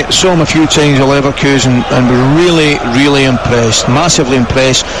say, mate, saw him a few times at Leverkusen and was really, really impressed, massively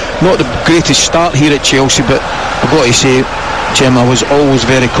impressed. Not the greatest start here at Chelsea, but I've got to say, Jim, I was always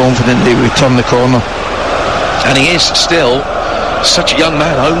very confident that he would turn the corner. And he is still such a young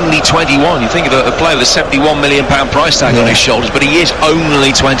man, only 21. You think of a player with a £71 million price tag on his shoulders, but he is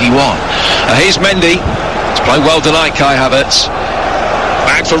only 21. Here's Mendy. He's playing well tonight, Kai Havertz.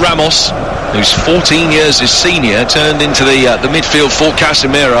 Back for Ramos. who's 14 years his senior, turned into the midfield for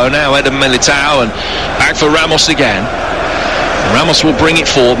Casemiro. Now Eden Militao, and back for Ramos again. Ramos will bring it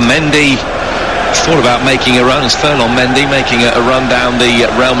forward. Mendy thought about making a run, as Ferland Mendy making a run down the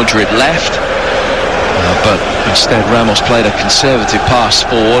Real Madrid left. But instead Ramos played a conservative pass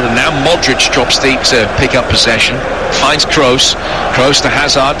forward, and now Modric drops deep to pick up possession, finds Kroos to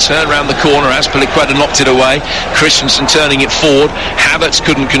Hazard, turn around the corner, Azpilicueta knocked it away, Christensen turning it forward, Havertz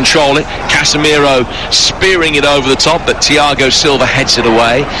couldn't control it, Casemiro spearing it over the top, but Thiago Silva heads it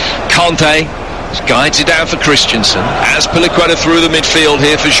away. Kanté guides it down for Christensen. Azpilicueta through the midfield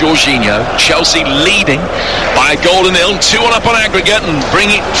here for Jorginho. Chelsea leading by a goal to nil. 2-1 up on aggregate, and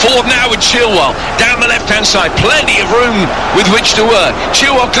bring it forward now with Chilwell. Down the left-hand side, plenty of room with which to work.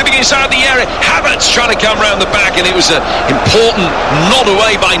 Chilwell clipping inside the area. Havertz trying to come round the back, and it was an important nod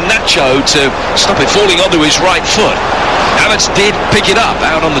away by Nacho to stop it falling onto his right foot. Havertz did pick it up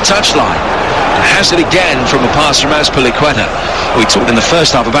out on the touchline. Has it again from a pass from Azpilicueta. We talked in the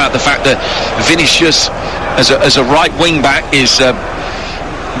first half about the fact that Vinicius, as a right wing back, is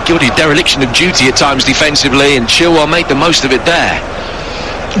guilty of dereliction of duty at times defensively, and Chilwell made the most of it there.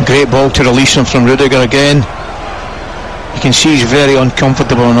 Great ball to release him from Rudiger again. You can see he's very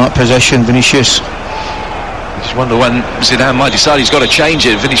uncomfortable in that position, Vinicius. I just wonder when Zidane might decide he's got to change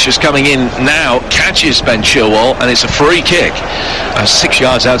it. Vinicius coming in now, catches Ben Chilwell, and it's a free kick. 6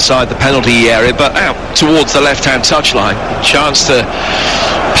 yards outside the penalty area, but out towards the left-hand touchline. Chance to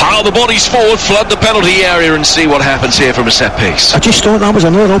pile the bodies forward, flood the penalty area, and see what happens here from a set piece. I just thought that was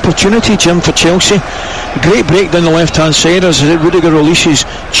another opportunity, Jim, for Chelsea. Great break down the left-hand side as Rudiger releases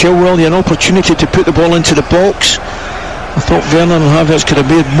Chilwell. An opportunity to put the ball into the box. I thought Werner and Havertz could have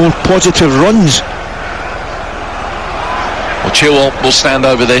made more positive runs. Well, Chilwell will stand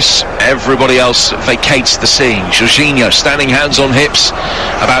over this. Everybody else vacates the scene. Jorginho standing hands on hips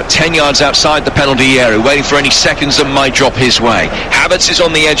about 10 yards outside the penalty area, waiting for any seconds that might drop his way. Havertz is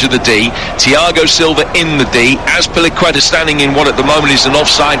on the edge of the D. Thiago Silva in the D. Azpilicueta standing in what at the moment is an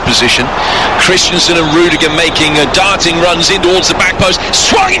offside position. Christensen and Rudiger making darting runs in towards the back post.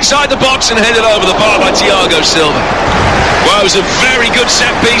 Swung inside the box and headed over the bar by Thiago Silva. Well, it was a very good set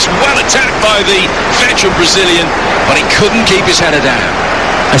piece, well attacked by the veteran Brazilian, but he couldn't keep his header down.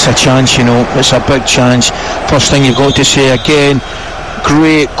 It's a chance, you know, it's a big chance. First thing you've got to say again,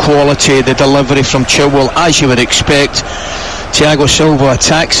 great quality, the delivery from Chilwell, as you would expect. Thiago Silva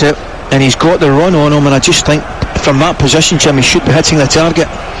attacks it, and he's got the run on him, and I just think from that position, Jim, he should be hitting the target.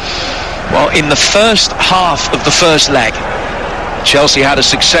 Well, in the first half of the first leg, Chelsea had a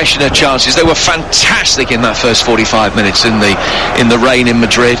succession of chances. They were fantastic in that first 45 minutes in the rain in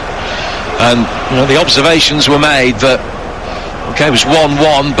Madrid, and you know, the observations were made that okay, it was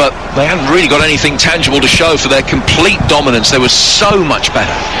 1-1, but they hadn't really got anything tangible to show for their complete dominance. They were so much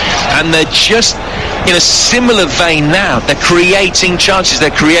better, and they're just in a similar vein now. They're creating chances,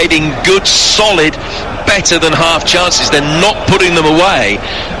 they're creating good, solid, better than half chances. They're not putting them away.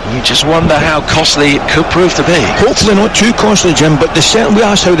 You just wonder how costly it could prove to be. Hopefully not too costly, Jim, but we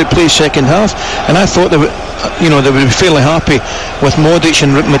asked how they play second half, and I thought they would be fairly happy with Modric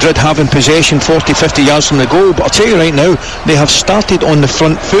and Madrid having possession 40-50 yards from the goal. But I'll tell you right now, they have started on the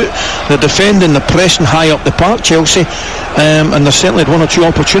front foot. They're defending, they're pressing high up the park, Chelsea, and they've certainly had one or two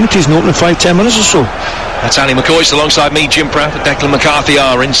opportunities in the opening 5-10 minutes or so. That's Annie McCoy alongside me, Jim Pratt, and Declan McCarthy,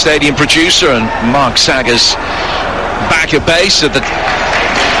 our in-stadium producer, and Mark Saggers back at base at the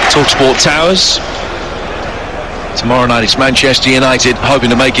TalkSport Towers. Tomorrow night it's Manchester United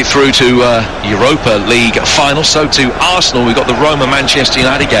hoping to make it through to Europa League final. So to Arsenal. We've got the Roma-Manchester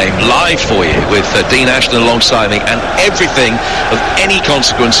United game live for you with Dean Ashton alongside me, and everything of any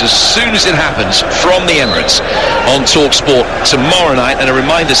consequence as soon as it happens from the Emirates on TalkSport tomorrow night. And a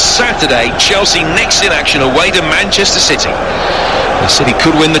reminder, Saturday, Chelsea next in action away to Manchester City. The City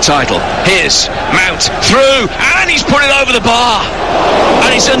could win the title. Here's Mount through, and he's put it over the bar.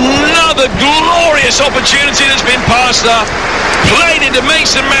 And it's another glorious opportunity that's been passed up. Played into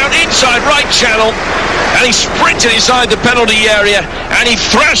Mason Mount inside right channel, and he sprinted inside the penalty area, and he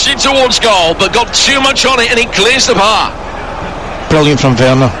thrashed it towards goal, but got too much on it, and it clears the bar. Brilliant from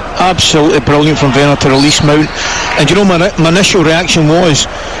Werner. Absolutely brilliant from Werner to release Mount. And you know, my initial reaction was,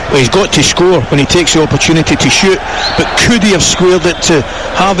 well, he's got to score when he takes the opportunity to shoot, but could he have squared it to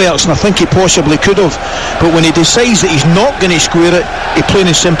Havertz? And I think he possibly could have, but when he decides that he's not going to square it, he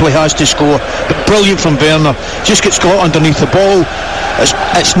plain and simply has to score. But brilliant from Werner, just gets caught underneath the ball.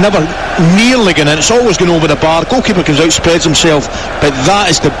 It's never nearly going in, it's always going over the bar. Goalkeeper comes out, spreads himself, but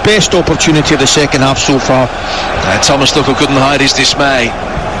that is the best opportunity of the second half so far. Thomas Tuchel couldn't hide his dismay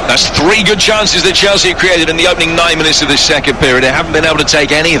That's 3 good chances that Chelsea created in the opening 9 minutes of this second period. They haven't been able to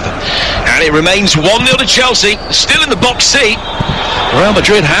take any of them. And it remains 1-0 to Chelsea, still in the box seat. Real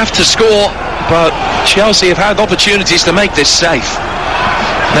Madrid have to score, but Chelsea have had opportunities to make this safe.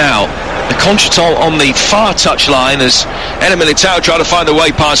 Now, the contretemps on the far touchline as Eder Militao tried to find a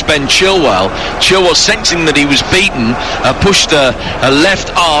way past Ben Chilwell. Chilwell, sensing that he was beaten, pushed a left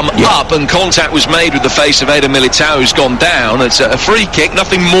arm up, and contact was made with the face of Eder Militao, who's gone down. It's a free kick,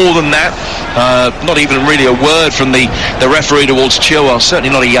 nothing more than that. Not even really a word from the referee towards Chilwell,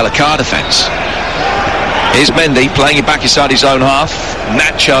 certainly not a yellow card offence. Here's Mendy playing it back inside his own half.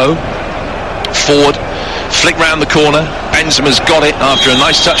 Nacho forward, flick round the corner. Benzema's got it after a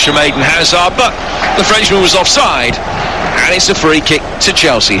nice touch from Eden Hazard, but the Frenchman was offside, and it's a free kick to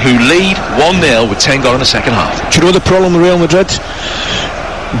Chelsea, who lead 1-0 with 10 gone in the second half. Do you know the problem with Real Madrid?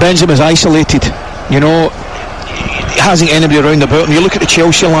 Benzema's isolated. You know, he hasn't anybody around about him. You look at the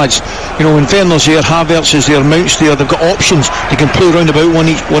Chelsea lads, you know, when Werner's there, Havertz is there, Mount's there, they've got options. They can play round about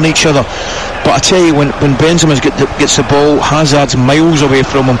one each other. But I tell you, when Benzema gets the ball, Hazard's miles away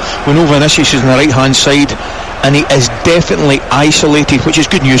from him. We know Vinicius is on the right-hand side, and he is definitely isolated, which is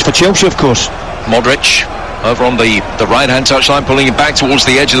good news for Chelsea, of course. Modric over on the right-hand touchline, pulling it back towards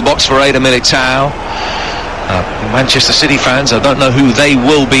the edge of the box for Eder Militao. Manchester City fans, I don't know who they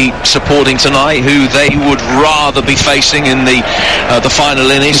will be supporting tonight, who they would rather be facing in the final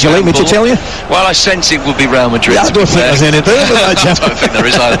in Istanbul. Would you like me to tell you? Well, I sense it would be Real Madrid. Yeah, I don't think there's any doubt about that, Jeff. I don't think there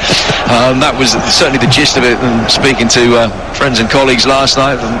is either. That was certainly the gist of it. And speaking to friends and colleagues last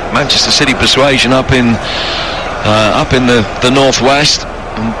night, the Manchester City persuasion up in the northwest,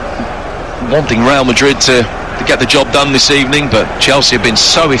 wanting Real Madrid to get the job done this evening, but Chelsea have been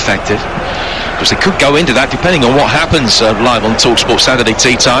so effective. Because they could go into that depending on what happens live on TalkSport Saturday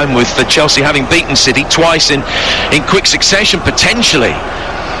tea time, with Chelsea having beaten City twice in quick succession, potentially.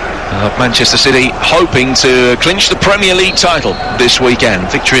 Manchester City hoping to clinch the Premier League title this weekend.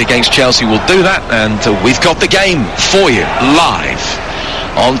 Victory against Chelsea will do that, and we've got the game for you live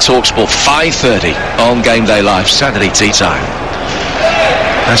on TalkSport, 5:30 on Game Day Live, Saturday tea time.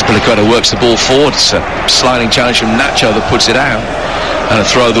 Azpilicueta works the ball forward. It's a sliding challenge from Nacho that puts it out, and a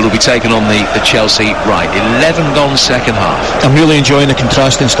throw that will be taken on the Chelsea right. 11 gone second half. I'm really enjoying the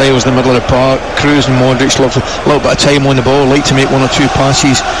contrasting styles in the middle of the park. Kroos and Modric love a little bit of time on the ball, like to make 1 or 2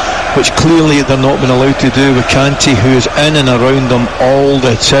 passes, which clearly they're not being allowed to do with Kanté, who is in and around them all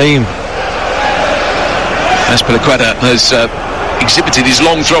the time. Azpilicueta has exhibited his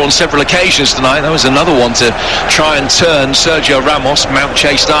long throw on several occasions tonight. That was another one to try and turn Sergio Ramos. Mount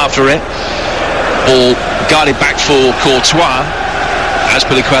chased after it. Ball guarded back for Courtois.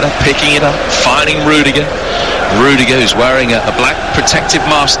 Azpilicueta picking it up, finding Rudiger. Rudiger, who's wearing a black protective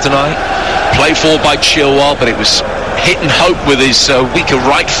mask tonight. Played forward by Chilwell, but it was hit and hope with his weaker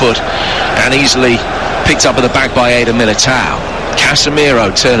right foot, and easily picked up at the back by Eder Militao.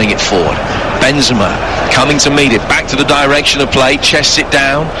 Casemiro turning it forward. Benzema coming to meet it, back to the direction of play, chests it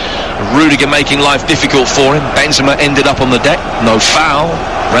down. Rudiger making life difficult for him. Benzema ended up on the deck, no foul.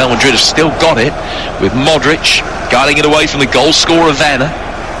 Real Madrid have still got it, with Modric guarding it away from the goal scorer Werner.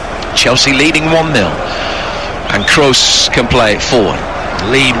 Chelsea leading 1-0, and Kroos can play it forward.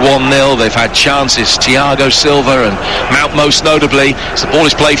 Lead 1-0, they've had chances, Thiago Silva and Mount most notably, as the ball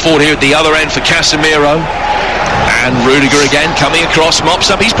is played forward here at the other end for Casemiro. And Rudiger again coming across, mops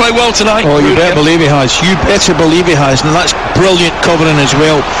up. He's played well tonight. Oh, you Rudiger. better believe he has. You better believe he has. And that's brilliant covering as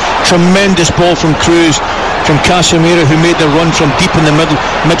well. Tremendous ball from Kroos, from Casemiro, who made the run from deep in the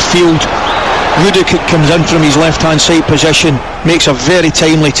midfield. Rudiger comes in from his left-hand side position, makes a very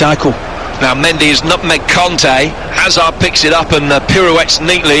timely tackle. Now Mendy is nutmeg Conte. Hazard picks it up and pirouettes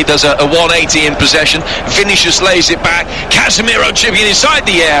neatly, does a 180 in possession. Vinicius lays it back. Casemiro chipping inside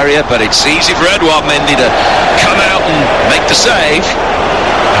the area, but it's easy for Edouard Mendy to come out and make the save.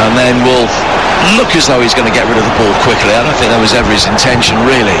 And then will look as though he's going to get rid of the ball quickly. I don't think that was ever his intention,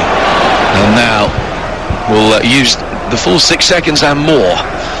 really. And now we'll use the full 6 seconds and more,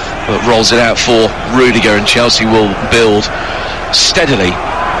 but rolls it out for Rudiger, and Chelsea will build steadily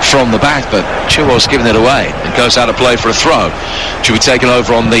from the back, but Chilwell's given it away and goes out of play for a throw. Should be taken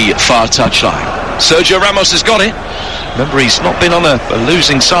over on the far touchline. Sergio Ramos has got it. Remember, he's not been on a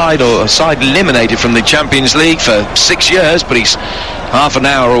losing side, or a side eliminated from the Champions League for 6 years, but he's half an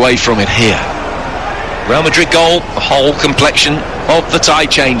hour away from it here. Real Madrid goal, the whole complexion of the tie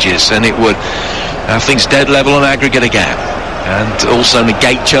changes, and it would have things dead level on aggregate again, and also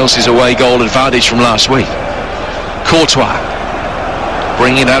negate Chelsea's away goal advantage from last week. Courtois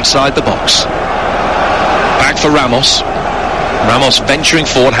bringing it outside the box. Back for Ramos. Ramos venturing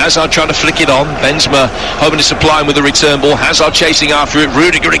forward, Hazard trying to flick it on, Benzema hoping to supply him with a return ball, Hazard chasing after it,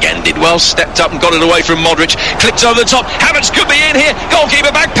 Rudiger again did well, stepped up and got it away from Modric, clipped over the top, Havertz could be in here, goalkeeper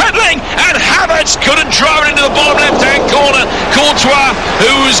back pedaling, and Havertz couldn't drive it into the bottom left hand corner. Courtois,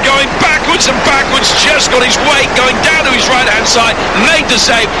 who's going backwards and backwards, just got his weight going down to his right hand side, made the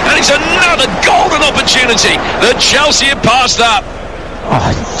save, and it's another golden opportunity that Chelsea had passed up.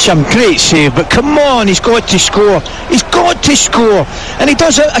 Oh, Jim, great save, but come on, he's got to score. He's got to score. And he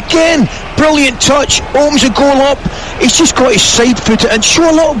does it again. Brilliant touch, opens the goal up. He's just got his side foot and show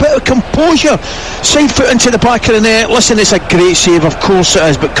a little bit of composure. Side foot into the back of the net. Listen, it's a great save, of course it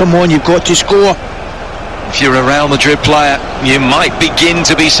is, but come on, you've got to score. If you're a Real Madrid player, you might begin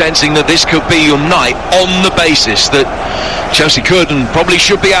to be sensing that this could be your night on the basis that Chelsea could and probably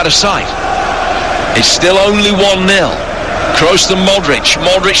should be out of sight. It's still only 1-0. Kroos to Modric,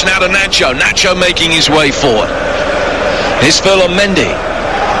 Modric now to Nacho, Nacho making his way forward. Here's Ferland Mendy,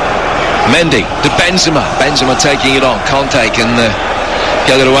 Mendy to Benzema, Benzema taking it on, Conte can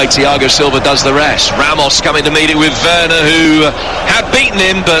get it away, Thiago Silva does the rest. Ramos coming to meet it with Werner, who had beaten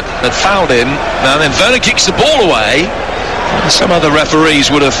him but had fouled him, and then Werner kicks the ball away. Some other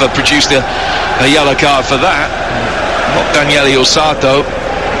referees would have produced a yellow card for that, not Daniele Orsato,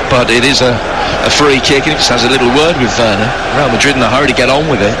 but it is a free kick, and he just has a little word with Werner. Real Madrid in a hurry to get on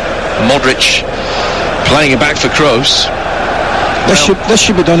with it. Modric playing it back for Kroos. This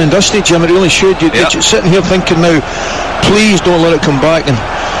should be done and dusted, Jim. It really should. You're sitting here thinking now, please don't let it come back and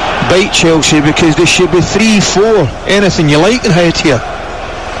bite Chelsea, because they should be 3-4, anything you like in height here.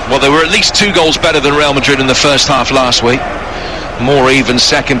 Well, they were at least 2 goals better than Real Madrid in the first half last week. More even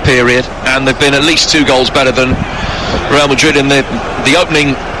second period, and they've been at least 2 goals better than Real Madrid in the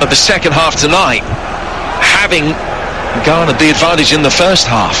opening of the second half tonight, having garnered the advantage in the first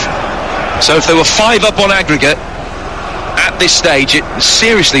half. So if they were 5 up on aggregate at this stage, it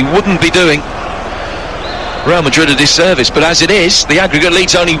seriously wouldn't be doing Real Madrid a disservice. But as it is, the aggregate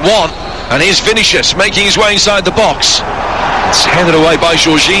leads only 1, and here's Vinicius making his way inside the box. It's headed away by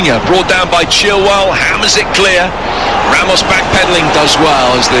Jorginho, brought down by Chilwell, hammers it clear. Ramos backpedaling does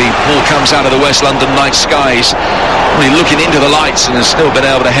well as the ball comes out of the West London night skies. Really looking into the lights and has still been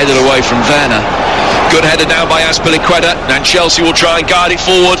able to head it away from Werner. Good header now by Azpilicueta, and Chelsea will try and guide it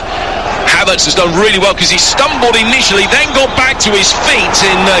forward. Havertz has done really well because he stumbled initially, then got back to his feet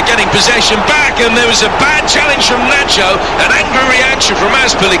in getting possession back, and there was a bad challenge from Nacho, an angry reaction from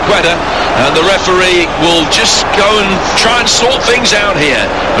Azpilicueta, and the referee will just go and try and sort things out here.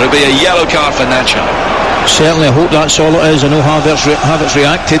 It'll be a yellow card for Nacho. Certainly, I hope that's all it is. I know Havertz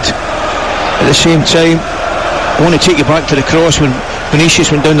reacted. At the same time, I want to take you back to the cross when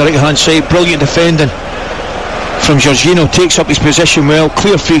Vinicius went down the right hand side. Brilliant defending from Jorginho, takes up his position well,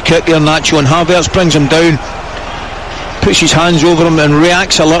 clear free kick there, Nacho, and Havertz brings him down, puts his hands over him and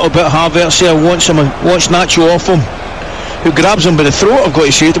reacts a little bit. Havertz there wants Nacho off him, who grabs him by the throat, I've got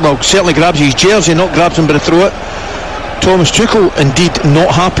to say. Well, certainly grabs his jersey, not grabs him by the throat. Thomas Tuchel indeed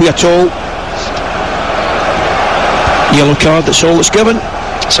not happy at all. Yellow card, that's all it's given.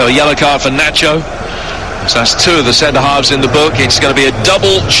 So a yellow card for Nacho. So that's 2 of the centre-halves in the book. It's going to be a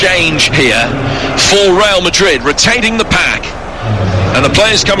double change here for Real Madrid, retaining the pack. And the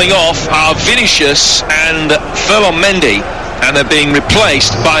players coming off are Vinicius and Ferland Mendy, and they're being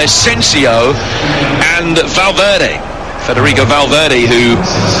replaced by Asensio and Valverde. Federico Valverde, who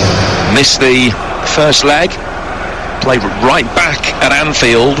missed the first leg, played right back at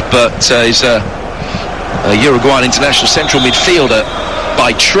Anfield, but is a Uruguayan international central midfielder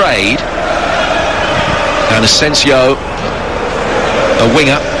by trade. And Asensio, a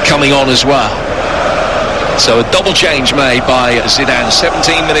winger, coming on as well. So a double change made by Zidane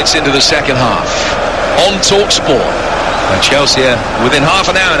 17 minutes into the second half. On TalkSport. And Chelsea are within half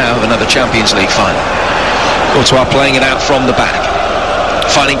an hour now of another Champions League final. Courtois playing it out from the back,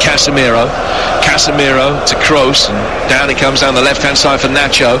 finding Casemiro to Kroos, and down he comes down the left-hand side for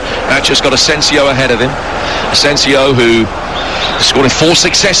Nacho. Nacho's got Asensio ahead of him. Asensio, who scored in 4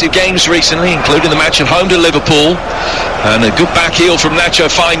 successive games recently, including the match at home to Liverpool, and a good back heel from Nacho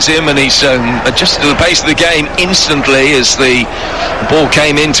finds him, and he's adjusted to the pace of the game instantly as the ball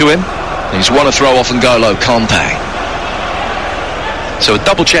came into him. He's won a throw off and N'Golo Kanté. So a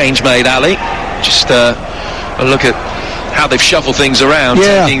double change made, Ali. Just a look at how they've shuffled things around,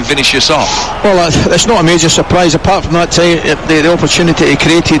 taking Vinicius off. Well, it's not a major surprise. Apart from that time, the opportunity he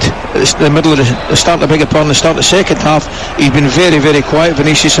created at the middle of the start of the second half, he's been very, very quiet,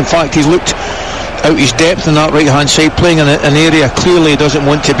 Vinicius. In fact, he's looked out his depth on that right hand side, playing in an area clearly he doesn't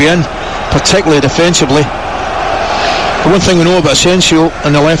want to be in, particularly defensively. The one thing we know about Asensio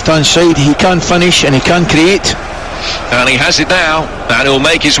on the left hand side, he can finish and he can create. And he has it now, and he'll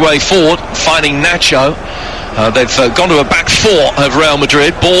make his way forward, finding Nacho. They've gone to a back four of Real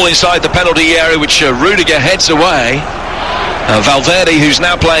Madrid. Ball inside the penalty area, which Rudiger heads away. Valverde, who's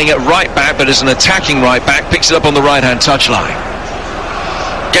now playing at right back, but as an attacking right back, picks it up on the right-hand touchline.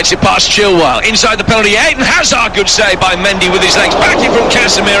 Gets it past Chilwell, inside the penalty area. Eden Hazard, good save by Mendy with his legs. Back in from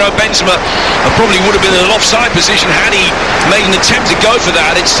Casemiro. Benzema probably would have been in an offside position had he made an attempt to go for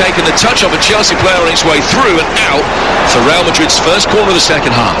that. It's taken the touch of a Chelsea player on its way through and out for Real Madrid's first corner of the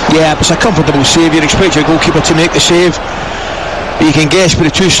second half. Yeah, it's a comfortable save. You'd expect your goalkeeper to make the save. But you can guess with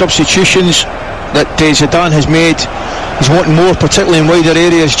the two substitutions that Zidane has made, he's wanting more, particularly in wider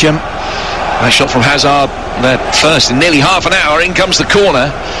areas, Jim. Nice shot from Hazard there first in nearly half an hour. In comes the corner,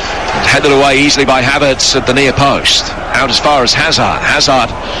 headed away easily by Havertz at the near post. Out as far as Hazard.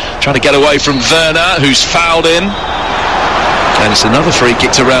 Hazard trying to get away from Werner, who's fouled him. And it's another free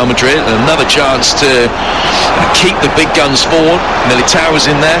kick to Real Madrid, and another chance to keep the big guns forward. Militao is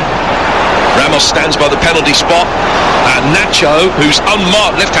in there. Ramos stands by the penalty spot. Nacho, who's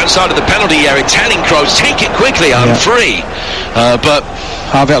unmarked left-hand side of the penalty area, telling Kroos, take it quickly, I'm free. But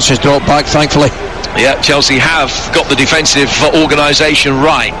Havertz has dropped back, thankfully. Yeah, Chelsea have got the defensive organisation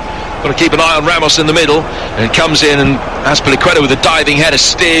right. Got to keep an eye on Ramos in the middle, and it comes in, and Azpilicueta with a diving header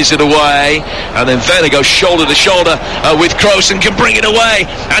steers it away, and then Werner goes shoulder to shoulder with Kroos and can bring it away,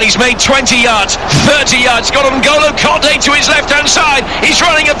 and he's made 20 yards, 30 yards, got N'Golo Kanté to his left-hand side, he's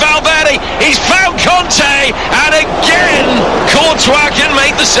running at Valverde, he's found Kanté, and again Courtois can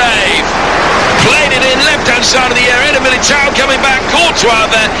make the save. Played it in left-hand side of the area, and Militao coming back,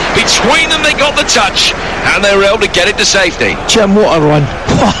 Courtois there, between them they got the touch, and they were able to get it to safety. Jim, what a run.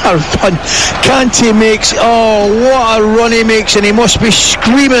 What a run. Kanté makes, what a run he makes, and he must be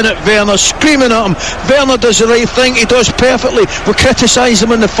screaming at Werner, screaming at him. Werner does the right thing, he does perfectly. We criticised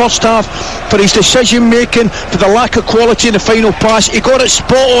him in the first half for his decision making, for the lack of quality in the final pass. He got it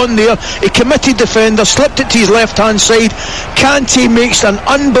spot on there, he committed defender, slipped it to his left hand side. Kanté makes an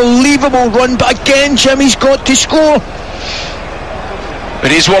unbelievable run, but again, Jim, he's got to score.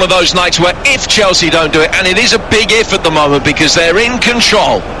 It is one of those nights where if Chelsea don't do it, and it is a big if at the moment because they're in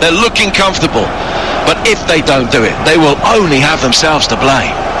control, they're looking comfortable, but if they don't do it, they will only have themselves to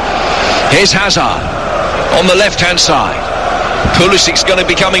blame. Here's Hazard on the left-hand side. Pulisic's going to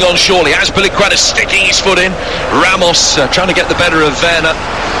be coming on shortly. Azpilicueta sticking his foot in. Ramos trying to get the better of Werner,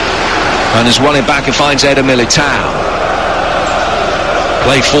 and has won it back and finds Eder Militao.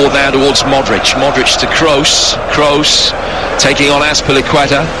 Play forward now towards Modric. Modric to Kroos. Kroos taking on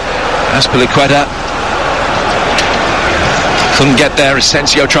Azpilicueta. Azpilicueta couldn't get there.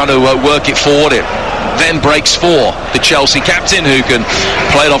 Asensio trying to work it forward. It then breaks for the Chelsea captain, who can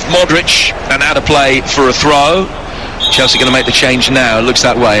play it off Modric and out of play for a throw. Chelsea going to make the change now. It looks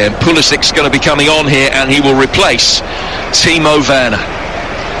that way. And Pulisic's going to be coming on here, and he will replace Timo Werner.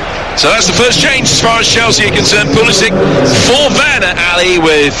 So that's the first change as far as Chelsea are concerned. Pulisic for Werner, Ali,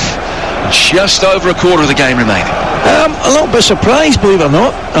 with just over a quarter of the game remaining. A little bit surprised, believe it or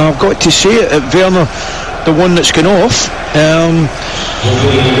not. I've got to say it, at Werner, the one that's gone off.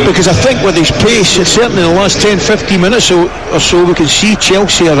 Because I think with his pace, certainly in the last 10-15 minutes or so, we can see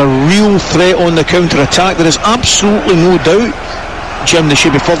Chelsea are a real threat on the counter-attack. There is absolutely no doubt, Jim, they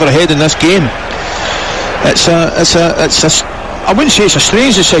should be further ahead in this game. It's a I wouldn't say it's a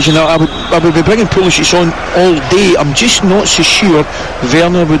strange decision. I would be bringing Pulisic on all day. I'm just not so sure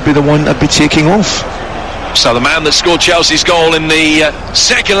Werner would be the one I'd be taking off. So the man that scored Chelsea's goal in the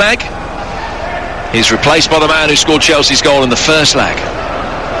second leg is replaced by the man who scored Chelsea's goal in the first leg.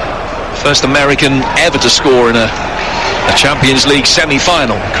 First American ever to score in a Champions League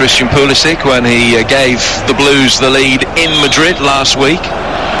semi-final. Christian Pulisic, when he gave the Blues the lead in Madrid last week.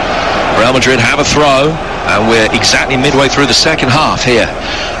 Real Madrid have a throw, and we're exactly midway through the second half here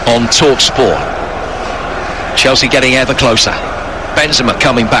on TalkSport. Chelsea getting ever closer. Benzema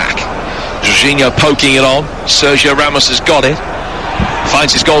coming back. Jorginho poking it on. Sergio Ramos has got it.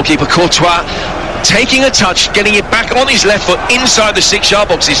 Finds his goalkeeper Courtois taking a touch, getting it back on his left foot inside the 6-yard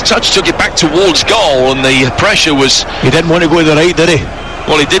box. His touch took it back towards goal, and the pressure was... He didn't want to go to the right, did he?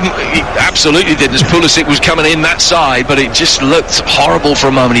 Well, he didn't. He absolutely didn't, as Pulisic was coming in that side, but it just looked horrible for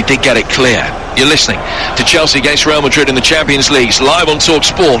a moment. He did get it clear. You're listening to Chelsea against Real Madrid in the Champions League, live on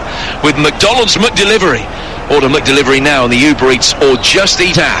TalkSport with McDonald's McDelivery. Order McDelivery now on the Uber Eats or Just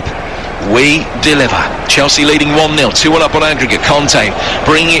Eat app. We deliver. Chelsea leading 1-0, 2-1 up on aggregate. Kanté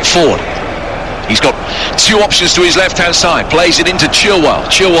bringing it forward. He's got two options to his left-hand side. Plays it into Chilwell.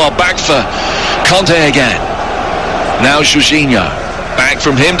 Chilwell back for Kanté again. Now Jorginho. Back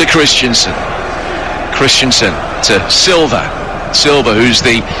from him to Christensen. Christensen to Silva. Silva, who's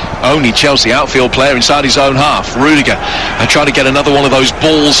the only Chelsea outfield player inside his own half. Rudiger trying to get another one of those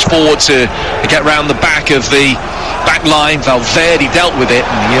balls forward to get round the back of the back line. Valverde dealt with it,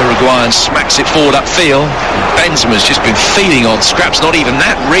 and the Uruguayan smacks it forward upfield. Benzema's just been feeding on scraps, not even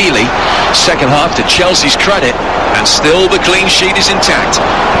that really. Second half to Chelsea's credit, and still the clean sheet is intact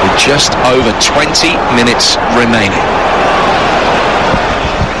with just over 20 minutes remaining.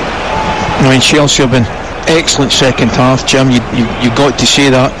 I mean, Chelsea have been excellent second half, Jim. You've got to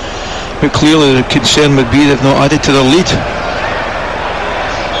say that, but clearly the concern would be they've not added to their lead.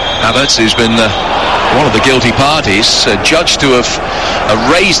 Havertz, who's been one of the guilty parties, judged to have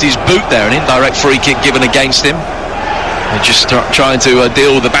raised his boot there, an indirect free kick given against him. They're just trying to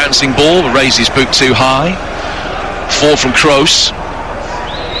deal with the bouncing ball, but raised his boot too high. Fall from Kroos.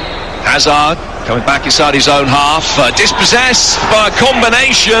 Hazard coming back inside his own half, dispossessed by a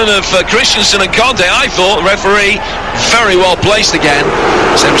combination of Christensen and Conte. I thought the referee very well placed again.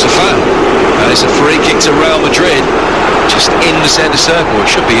 Said it was a foul. It's a free kick to Real Madrid, just in the centre circle. It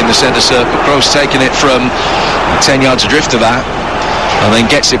should be in the centre circle. Kroos taking it from 10 yards adrift of that, and then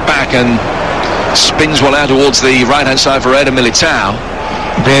gets it back and spins one out towards the right-hand side for Eder Militao.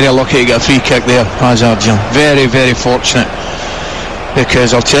 Very lucky to get a free kick there, Hazard, Jim. Very, very fortunate.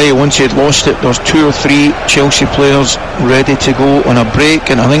 Because I'll tell you, once he'd lost it, there was 2 or 3 Chelsea players ready to go on a break,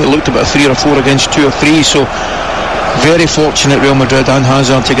 and I think it looked about 3 or 4 against 2 or 3, so very fortunate Real Madrid and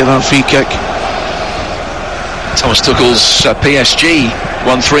Hazard to get that free kick. Thomas Tuchel's PSG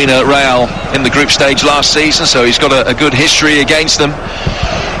won 3-0 at Real in the group stage last season, so he's got a good history against them.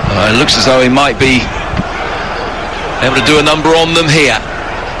 It looks as though he might be able to do a number on them here,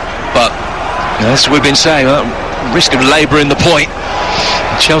 but as we've been saying, risk of labouring the point.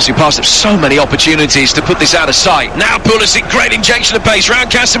 Chelsea passed up so many opportunities to put this out of sight. Now Pulisic, great injection of pace round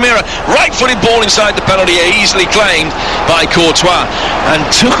Casemiro, right-footed ball inside the penalty area, easily claimed by Courtois, and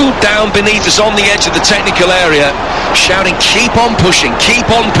Tuchel down beneath us on the edge of the technical area, shouting, keep on pushing, keep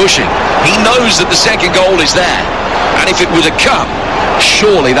on pushing. He knows that the second goal is there, and if it were to come,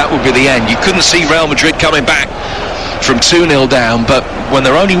 surely that would be the end. You couldn't see Real Madrid coming back from 2-0 down, but when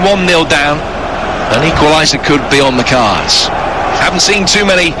they're only 1-0 down, an equaliser could be on the cards. Haven't seen too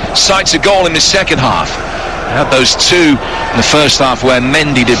many sights of goal in this second half. They had those 2 in the first half where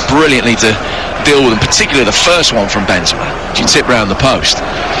Mendy did brilliantly to deal with them, particularly the first one from Benzema. She tipped round the post.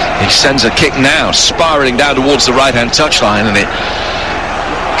 He sends a kick now, spiralling down towards the right-hand touchline, and it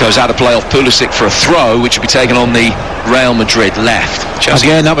goes out of play off Pulisic for a throw, which will be taken on the Real Madrid left. Chelsea.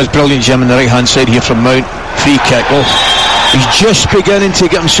 Again, that was brilliant, Jim, on the right-hand side here from Mount. Free kick. Oh, he's just beginning to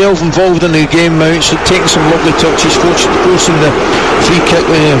get himself involved in the game, Mount, so taking some lovely touches, forcing the free kick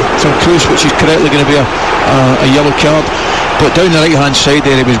from Kroos, which is correctly going to be a yellow card. But down the right-hand side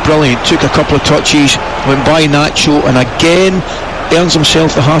there, he was brilliant. Took a couple of touches, went by Nacho, and again earns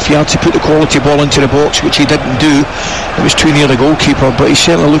himself the half yard to put the quality ball into the box, which he didn't do. It was too near the goalkeeper, but he's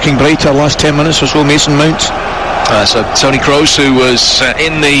certainly looking brighter last 10 minutes or so, Mason Mount. So Toni Kroos, who was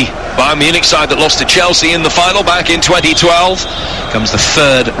in the Bayern Munich side that lost to Chelsea in the final back in 2012, comes the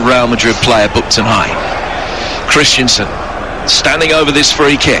 3rd Real Madrid player booked tonight. Christensen standing over this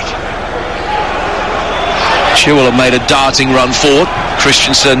free kick. Chilwell have made a darting run forward.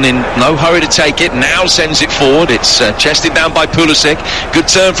 Christensen in no hurry to take it, now sends it forward. It's chested down by Pulisic. Good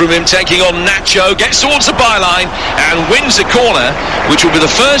turn from him, taking on Nacho, gets towards the byline and wins a corner, which will be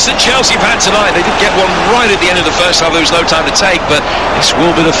the first that Chelsea have had tonight. They did get one right at the end of the first half. There was no time to take, but this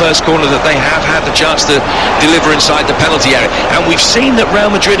will be the first corner that they have had the chance to deliver inside the penalty area. And we've seen that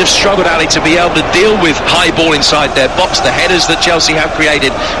Real Madrid have struggled, Ali, to be able to deal with high ball inside their box, the headers that Chelsea have created.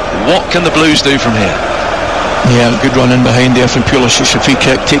 What can the Blues do from here? Yeah, good run in behind there from Pulisic. A free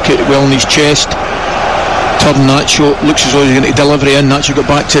kick, take it well in his chest. Turn Nacho, looks as though he's going to deliver in. Nacho got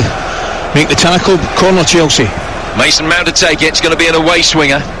back to make the tackle. Corner Chelsea. Mason Mount to take it. It's going to be an away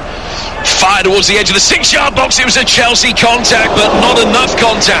swinger. Fired towards the edge of the 6-yard box. It was a Chelsea contact, but not enough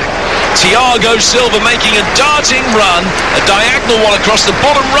contact. Thiago Silva making a darting run, a diagonal one across the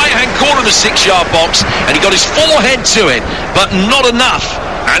bottom right-hand corner of the 6-yard box, and he got his forehead to it, but not enough.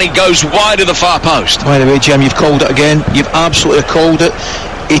 And he goes wide of the far post. By the way, Jim, you've called it again. You've absolutely called it.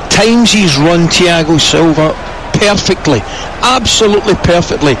 He times his run, Thiago Silva, perfectly. Absolutely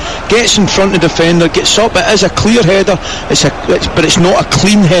perfectly. Gets in front of the defender, gets up. It is a clear header, but it's not a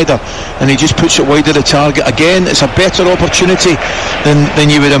clean header. And he just puts it wide of the target. Again, it's a better opportunity than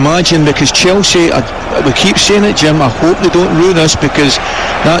you would imagine, because Chelsea, we keep saying it, Jim, I hope they don't ruin us, because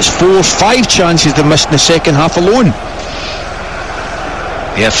that's 4-5 chances they missed in the second half alone.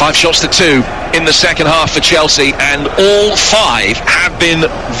 Yeah, 5 shots to 2 in the second half for Chelsea, and all 5 have been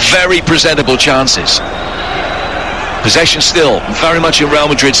very presentable chances. Possession still very much in Real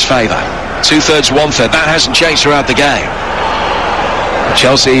Madrid's favour. 2/3, 1/3. That hasn't changed throughout the game.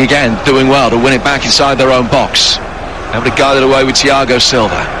 Chelsea again doing well to win it back inside their own box. Able to guide it away with Thiago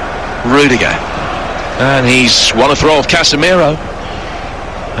Silva. Rudiger. And he's won a throw off Casemiro.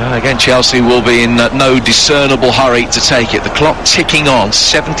 Again, Chelsea will be in no discernible hurry to take it. The clock ticking on.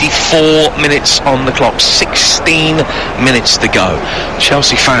 74 minutes on the clock. 16 minutes to go.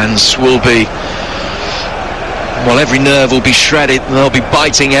 Chelsea fans will be... well, every nerve will be shredded. They'll be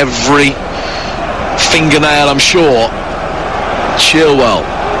biting every fingernail, I'm sure. Chilwell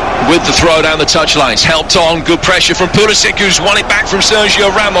with the throw down the touchlines. Helped on. Good pressure from Pulisic, who's won it back from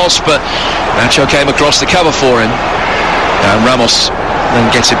Sergio Ramos, but Nacho came across the cover for him. And Ramos then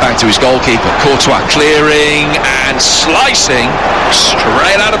gets it back to his goalkeeper. Courtois clearing and slicing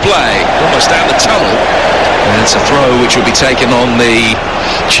straight out of play, almost down the tunnel. And it's a throw which will be taken on the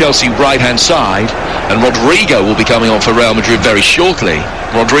Chelsea right-hand side, and Rodrigo will be coming on for Real Madrid very shortly.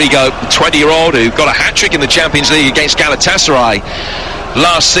 Rodrigo, 20-year-old, who got a hat-trick in the Champions League against Galatasaray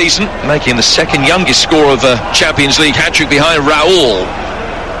last season, making the second youngest scorer of a Champions League hat-trick behind Raul.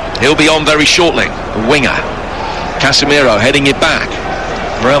 He'll be on very shortly, the winger. Casemiro heading it back.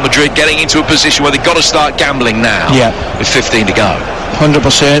 Real Madrid getting into a position where they've got to start gambling now. Yeah. With 15 to go.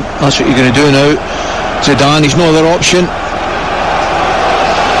 100%. That's what you're going to do now. Zidane, he's no other option.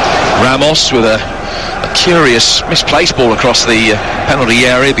 Ramos with a curious misplaced ball across the penalty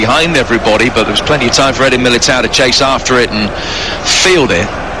area behind everybody, but there was plenty of time for Eden Militao to chase after it and field it.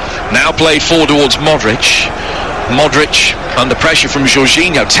 Now played forward towards Modric. Modric under pressure from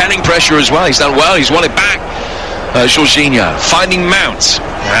Jorginho, telling pressure as well. He's done well, he's won it back. Jorginho finding Mount,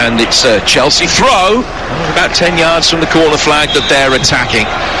 and it's a Chelsea throw about 10 yards from the corner flag that they're attacking,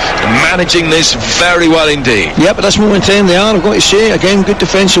 managing this very well indeed. Yeah, but this moment in time they are, I've got to say, again, good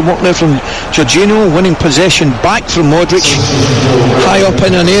defensive work now from Jorginho, winning possession back from Modric, high up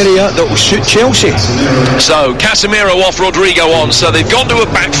in an area that will suit Chelsea. So Casemiro off, Rodrigo on, so they've gone to a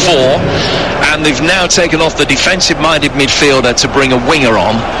back four, and they've now taken off the defensive-minded midfielder to bring a winger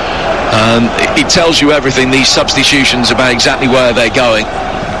on. It tells you everything, these substitutions, about exactly where they're going.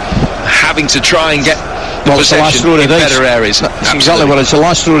 Having to try and get the possession in better areas. That's exactly what it's the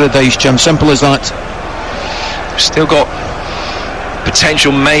last throw of the dice, Jim. Simple as that. Still got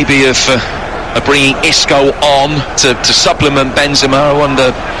potential maybe of bringing Isco on to supplement Benzema. I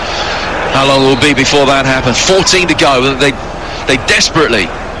wonder how long it will be before that happens. 14 to go. They desperately...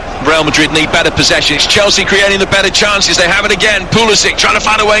 Real Madrid need better possession. It's Chelsea creating the better chances. They have it again. Pulisic trying to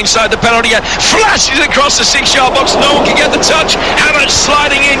find a way inside the penalty area. Flashes across the 6-yard box. No one can get the touch. Havertz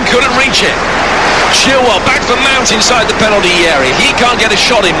sliding in, couldn't reach it. Chilwell back for Mount inside the penalty area. He can't get a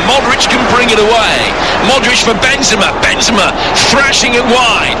shot in. Modric can bring it away. Modric for Benzema. Benzema thrashing it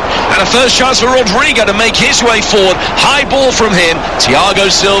wide. And a first chance for Rodrigo to make his way forward. High ball from him. Thiago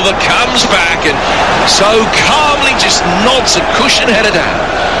Silva comes back and so calmly just nods a cushion header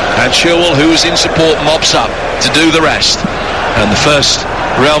down. And Chilwell, who's in support, mobs up to do the rest. And the first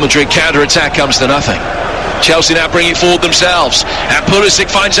Real Madrid counter-attack comes to nothing. Chelsea now bring it forward themselves. And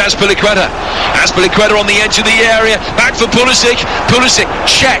Pulisic finds Azpilicueta. Azpilicueta on the edge of the area. Back for Pulisic. Pulisic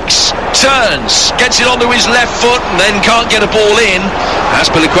checks, turns, gets it onto his left foot, and then can't get a ball in.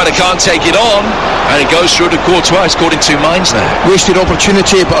 Azpilicueta can't take it on. And it goes through to Courtois. He's caught in two minds there. Wasted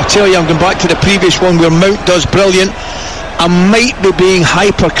opportunity, but I tell you, I'm going back to the previous one where Mount does brilliant. I might be being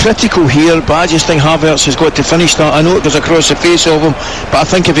hypercritical here, but I just think Havertz has got to finish that. I know it goes across the face of him, but I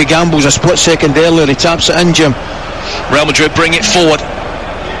think if he gambles a split second earlier, he taps it in, Jim. Real Madrid bring it forward,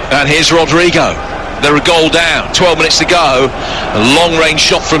 and here's Rodrigo. They're a goal down, 12 minutes to go. A long-range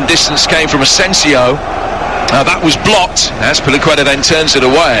shot from distance came from Asensio. That was blocked. Azpilicueta then turns it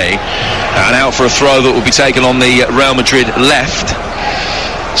away, and out for a throw that will be taken on the Real Madrid left.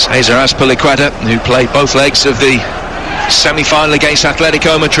 Cesar Azpilicueta, who played both legs of the semi-final against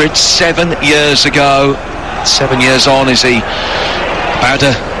Atletico Madrid 7 years ago. 7 years on, is he about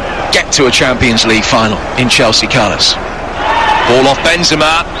to get to a Champions League final in Chelsea colours. Ball off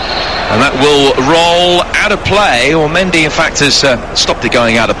Benzema, and that will roll out of play, or Mendy in fact has stopped it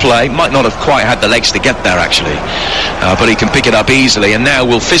going out of play. Might not have quite had the legs to get there actually, but he can pick it up easily, and now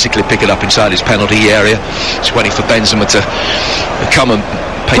will physically pick it up inside his penalty area. It's waiting for Benzema to come and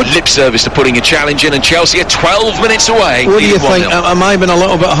pay lip service to putting a challenge in, and Chelsea are 12 minutes away. What do you think? Am I being a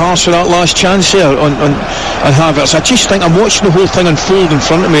little bit harsh for that last chance here on Havertz? I just think I'm watching the whole thing unfold in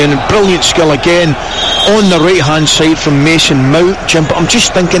front of me, and brilliant skill again on the right hand side from Mason Mount, Jim, but I'm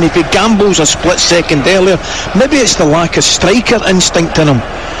just thinking if he gambles a split second earlier, maybe it's the lack of striker instinct in him.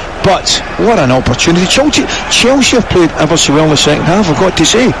 But what an opportunity. Chelsea have played ever so well in the second half, I've got to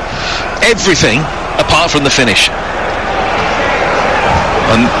say. Everything apart from the finish.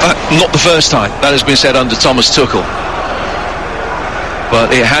 And not the first time that has been said under Thomas Tuchel.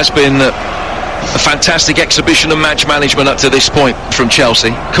 But it has been a fantastic exhibition of match management up to this point from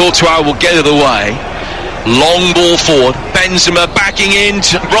Chelsea. Courtois will get it away. Long ball forward. Benzema backing in.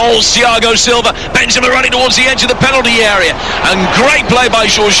 Rolls Thiago Silva. Benzema running towards the edge of the penalty area. And great play by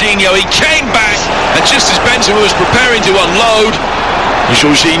Jorginho. He came back, and just as Benzema was preparing to unload,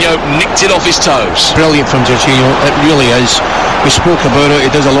 Jorginho nicked it off his toes. Brilliant from Jorginho. It really is. We spoke about it. He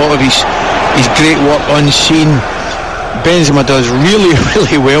does a lot of his great work unseen. Benzema does really,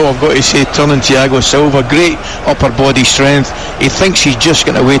 really well, I've got to say, turning Thiago Silva. Great upper body strength. He thinks he's just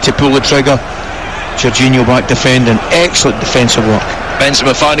getting away to pull the trigger. Jorginho back defending. Excellent defensive work.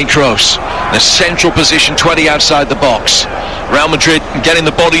 Benzema finding Kroos. In a central position, 20 outside the box. Real Madrid getting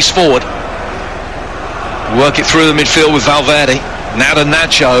the bodies forward. Work it through the midfield with Valverde. Now to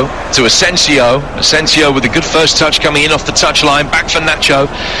Nacho, to Asensio. Asensio with a good first touch coming in off the touchline. Back for Nacho.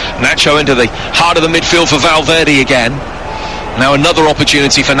 Nacho into the heart of the midfield for Valverde again. Now another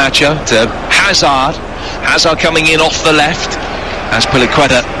opportunity for Nacho to Hazard. Hazard coming in off the left. As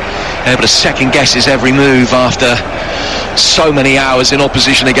Piliqueta able to second guess his every move after so many hours in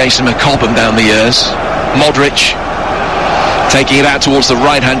opposition against him at Cobham down the years. Modric taking it out towards the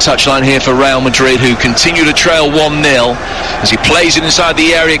right-hand touchline here for Real Madrid, who continue to trail 1-0 as he plays it inside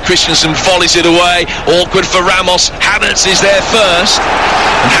the area. Christensen volleys it away. Awkward for Ramos. Havertz is there first,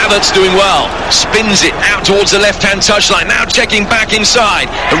 and Havertz doing well. Spins it out towards the left-hand touchline. Now checking back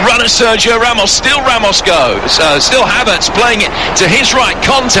inside. The runner Sergio Ramos. Still Ramos goes. Still Havertz playing it to his right.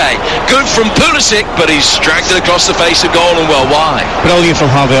 Conte. Good from Pulisic, but he's dragged it across the face of goal and well wide. Brilliant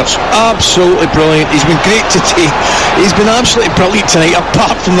from Havertz. Absolutely brilliant. He's been great today. He's been absolutely brilliant tonight,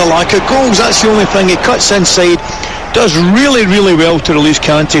 apart from the lack of goals. That's the only thing. He cuts inside, does really, really well to release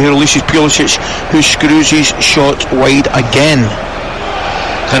Kante, who releases Pulisic, who screws his shot wide again.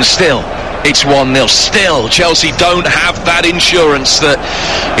 And still, it's 1-0. Still, Chelsea don't have that insurance that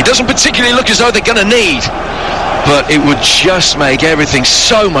it doesn't particularly look as though they're going to need. But it would just make everything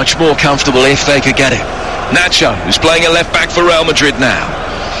so much more comfortable if they could get it. Nacho, who's playing a left back for Real Madrid now.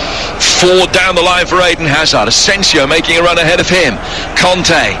 Forward down the line for Eden Hazard. Asensio making a run ahead of him.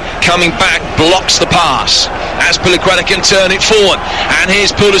 Conte coming back, blocks the pass as Piliqueta can turn it forward. And here's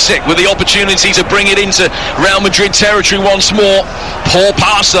Pulisic with the opportunity to bring it into Real Madrid territory once more. Poor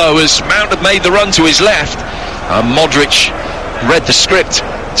pass though, as Mount had made the run to his left. Modric read the script,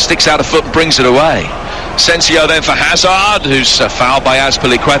 sticks out a foot and brings it away. Asensio then for Hazard, who's fouled by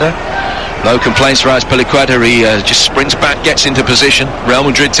Piliqueta. No complaints for Piliqueta. He just sprints back, gets into position. Real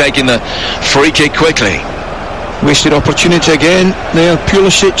Madrid taking the free kick quickly. Wasted opportunity again there.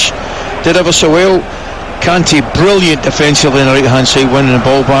 Pulisic did ever so well. Kante brilliant defensively on the right hand side, winning the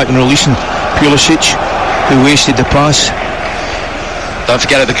ball back and releasing Pulisic, who wasted the pass. Don't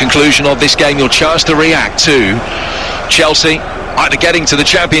forget, at the conclusion of this game, your chance to react to Chelsea either getting to the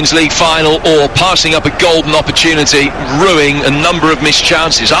Champions League final or passing up a golden opportunity, ruining a number of missed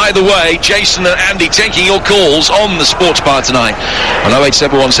chances. Either way, Jason and Andy taking your calls on the Sports Bar tonight on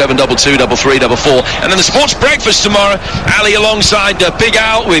 08717223344. And then the Sports Breakfast tomorrow, Ali alongside Big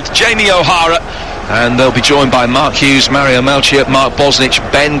Al with Jamie O'Hara. And they'll be joined by Mark Hughes, Mario Melchior, Mark Bosnich,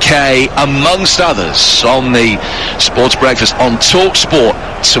 Ben Kay, amongst others, on the Sports Breakfast on Talk Sport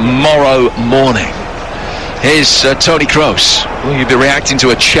tomorrow morning. Here's Toni Kroos. Will you be reacting to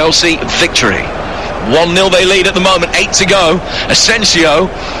a Chelsea victory? 1-0 they lead at the moment, 8 to go. Asensio,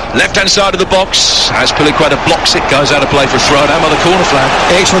 left-hand side of the box, as Piliqueta blocks it, goes out of play for a throw down by the corner flag.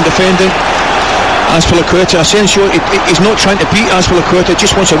 Excellent defending. Piliqueta, Asensio, he's not trying to beat Piliqueta,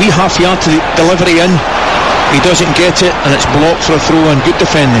 just wants a wee half yard to the delivery in. He doesn't get it, and it's blocked for a throw in. Good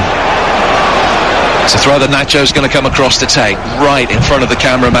defending. It's a throw that Nacho's going to come across to take, right in front of the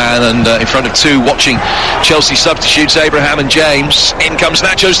cameraman and in front of two watching Chelsea substitutes, Abraham and James. In comes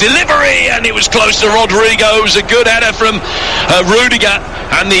Nacho's delivery, and it was close to Rodrigo. It was a good header from Rudiger,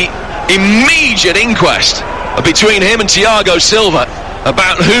 and the immediate inquest between him and Thiago Silva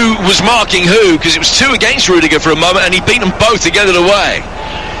about who was marking who, because it was two against Rudiger for a moment, and he beat them both to get it away.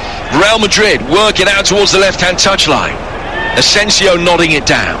 Real Madrid working out towards the left-hand touchline. Asensio nodding it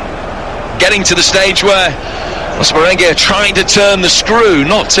down. Getting to the stage where Los Merengue are trying to turn the screw,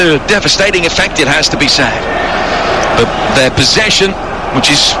 not to a devastating effect, it has to be said. But their possession, which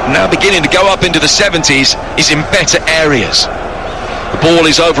is now beginning to go up into the 70s, is in better areas. The ball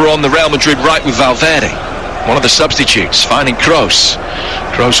is over on the Real Madrid right with Valverde. one of the substitutes, finding Kroos.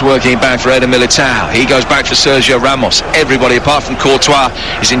 Kroos working back for Eder Militao. He goes back for Sergio Ramos. Everybody apart from Courtois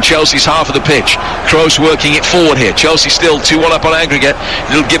is in Chelsea's half of the pitch. Kroos working it forward here. Chelsea still 2-1 up on aggregate.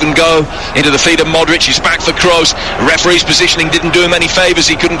 Little give and go into the feet of Modric. He's back for Kroos. Referee's positioning didn't do him any favours.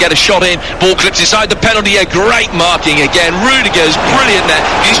 He couldn't get a shot in. Ball clips inside the penalty area. Great marking again. Rudiger's brilliant there.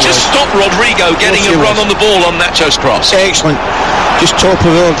 He's just stopped Rodrigo getting a run on the ball on Nacho's cross. Excellent. Just top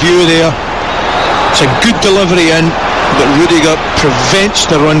of our view there. It's a good delivery in, but Rudiger prevents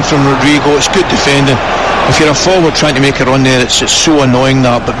the run from Rodrigo. It's good defending. If you're a forward trying to make a run there, it's so annoying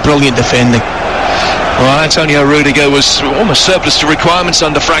that, but brilliant defending. Well, Antonio Rudiger was almost surplus to requirements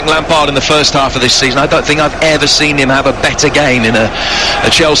under Frank Lampard in the first half of this season. I don't think I've ever seen him have a better game in a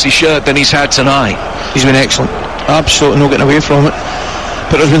Chelsea shirt than he's had tonight. He's been excellent. Absolutely no getting away from it.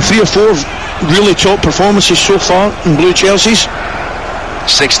 But there's been 3 or 4 really top performances so far in Blue Chelsea's.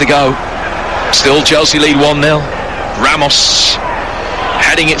 6 to go. Still Chelsea lead 1-0. Ramos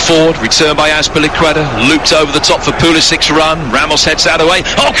heading it forward, returned by Azpilicueta, looped over the top for Pulisic's run. Ramos heads that away.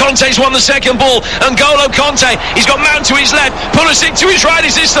 Oh, Conte's won the second ball. N'Golo Conte, he's got Mount to his left, Pulisic to his right.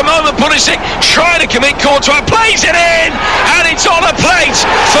 Is this the moment? Pulisic trying to commit Courtois, plays it in, and it's on a plate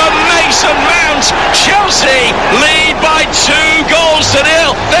for Mason Mount. Chelsea lead by 2 goals to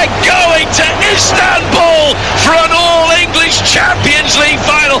 0. They're going to Istanbul for an all-English Champions League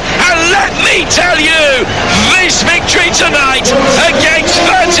final, and let me tell you, this victory tonight against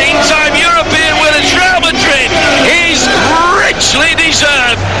 13-time European winners Real Madrid is richly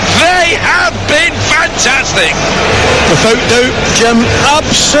deserved. They have been fantastic. Without doubt, Jim,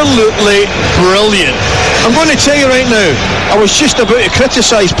 absolutely brilliant. I'm going to tell you right now, I was just about to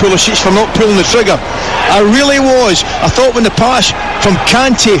criticise Pulisic for not pulling the trigger. I really was. I thought when the pass from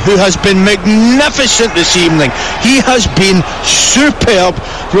Kante, who has been magnificent this evening, he has been superb,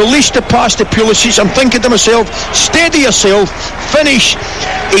 released the pass to Pulisic. I'm thinking to myself, steady yourself, finish.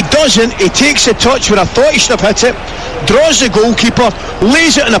 He doesn't. He takes the touch where I thought he should have hit it, draws the goalkeeper,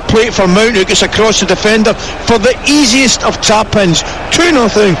 lays it on a plate for Mount, who gets across the defender for the easiest of tap-ins.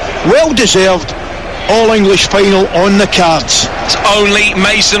 2-0, well deserved. All-English final on the cards. It's only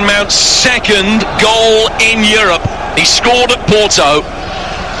Mason Mount's second goal in Europe. He scored at Porto,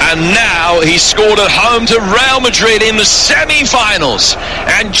 and now he's scored at home to Real Madrid in the semi-finals.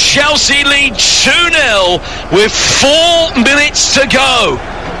 And Chelsea lead 2-0 with 4 minutes to go.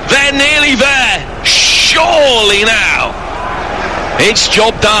 They're nearly there. Surely now it's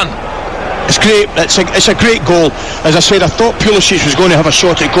job done. It's great. It's a great goal. As I said, I thought Pulisic was going to have a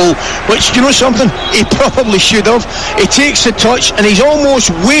shot at goal, which, you know something, he probably should have. He takes the touch and he's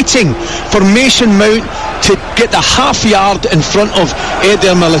almost waiting for Mason Mount to get the half yard in front of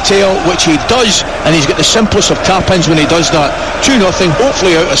Eder Militao, which he does, and he's got the simplest of tap-ins when he does that. 2-0,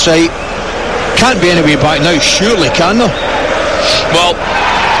 hopefully out of sight. Can't be any way back now, surely, can there? Well,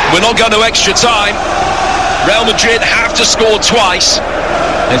 we're not going to extra time. Real Madrid have to score twice.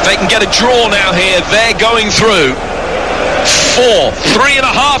 If they can get a draw now here, they're going through 3.5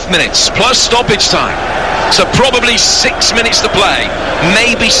 minutes plus stoppage time. So probably 6 minutes to play,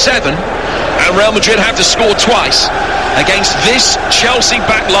 maybe 7. And Real Madrid have to score twice against this Chelsea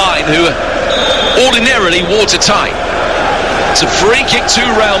back line, who are ordinarily watertight. It's a free kick to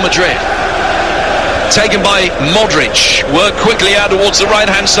Real Madrid, taken by Modric. Work quickly out towards the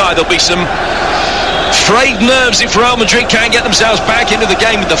right-hand side. There'll be some frayed nerves if Real Madrid can't get themselves back into the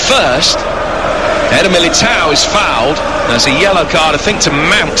game with the first. Eder Militao is fouled. There's a yellow card, I think, to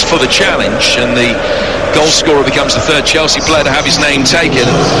Mount for the challenge, and the goal scorer becomes the third Chelsea player to have his name taken.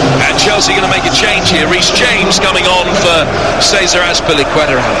 And Chelsea going to make a change here. Reece James coming on for Cesar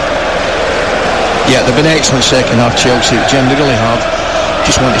Azpilicueta. Yeah, they've been excellent second half, Chelsea. Jim, they really have.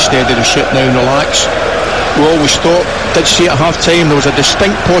 Just want to steady the ship now and relax. We always thought, did see at half time, there was a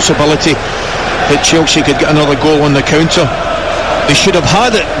distinct possibility that Chelsea could get another goal on the counter. They should have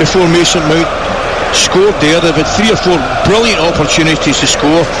had it before Mason Mount scored there. They've had 3 or 4 brilliant opportunities to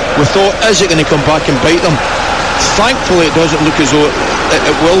score. We thought, is it going to come back and bite them? Thankfully it doesn't look as though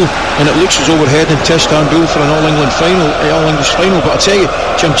it will, and it looks as though we're heading to Istanbul for an all-English final. But I tell you,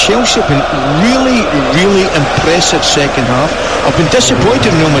 Jim, Chelsea have been really, really impressive second half. I've been disappointed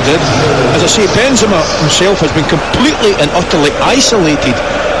in Real Madrid. As I say, Benzema himself has been completely and utterly isolated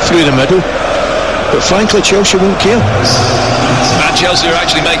through the middle. But frankly, Chelsea won't care. And Chelsea are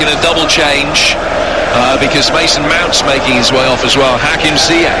actually making a double change because Mason Mount's making his way off as well. Hakim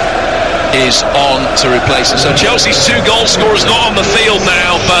Ziyech is on to replace him. So Chelsea's 2 goal scorers not on the field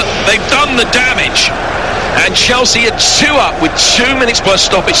now, but they've done the damage. and Chelsea are 2 up with 2 minutes plus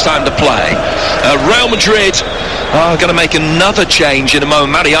stoppage time to play. Real Madrid are going to make another change in a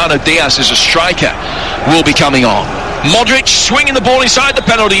moment. Mariano Diaz as a striker will be coming on. Modric swinging the ball inside the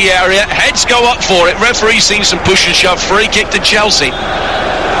penalty area. Heads go up for it. Referee sees some push and shove. Free kick to Chelsea.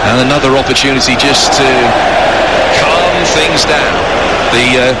 And another opportunity just to calm things down.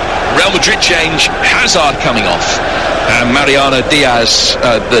 The Real Madrid change, Hazard coming off. And Mariano Diaz,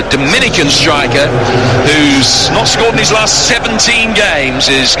 the Dominican striker, who's not scored in his last 17 games,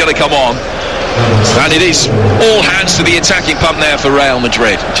 is going to come on. And it is all hands to the attacking pump there for Real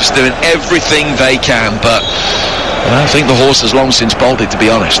Madrid. Just doing everything they can, but I think the horse has long since bolted, to be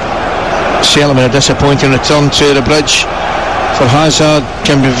honest. Salem in a disappointing return to the bridge for Hazard.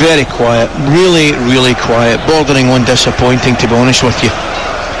 Can be very quiet, really, really quiet, bordering on disappointing, to be honest with you.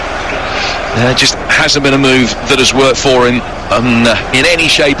 It just hasn't been a move that has worked for him in any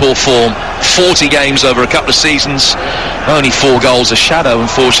shape or form. 40 games over a couple of seasons, only 4 goals, a shadow,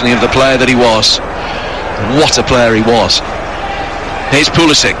 unfortunately, of the player that he was. What a player he was. Here's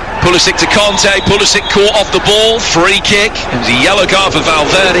Pulisic. Pulisic to Conte. Pulisic caught off the ball. Free kick. It was a yellow card for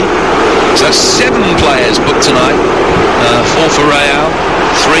Valverde. So 7 players booked tonight. 4 for Real,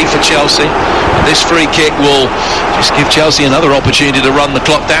 3 for Chelsea. And this free kick will just give Chelsea another opportunity to run the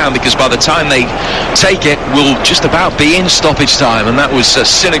clock down, because by the time they take it, we'll just about be in stoppage time. And that was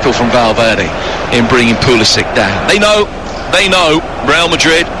cynical from Valverde in bringing Pulisic down. They know, Real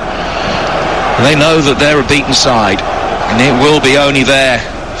Madrid, they know that they're a beaten side. And it will be only their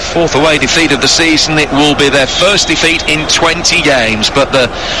 4th away defeat of the season. It will be their first defeat in 20 games. But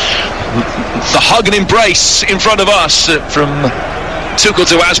the hug and embrace in front of us from Tuchel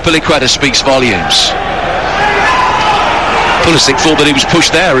to Azpilicueta speaks volumes. Pulisic thought that he was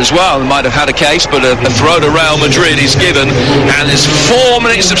pushed there as well and might have had a case, but a throw to Real Madrid is given, and there's 4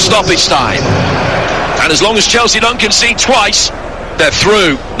 minutes of stoppage time. And as long as Chelsea don't concede twice, they're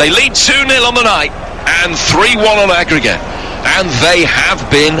through. They lead 2-0 on the night and 3-1 on aggregate, and they have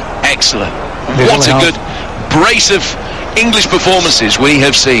been excellent. What a good brace of English performances we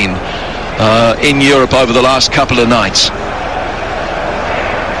have seen in Europe over the last couple of nights.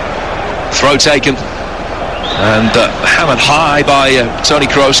 Throw taken and hammered high by Toni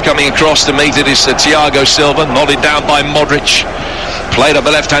Kroos. Coming across to meet it is Thiago Silva, nodded down by Modric, played up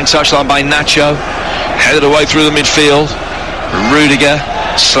the left-hand touchline by Nacho, headed away through the midfield. Rudiger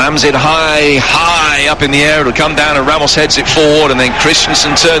slams it high up in the air. It'll come down and Ramos heads it forward, and then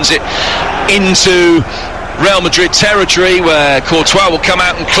Christensen turns it into Real Madrid territory, where Courtois will come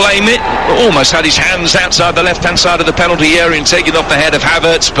out and claim it. Almost had his hands outside the left-hand side of the penalty area and taking off the head of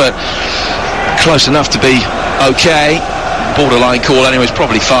Havertz, but close enough to be okay. Borderline call anyway, it's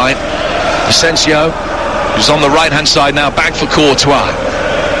probably fine. Asensio, who's on the right-hand side now, back for Courtois.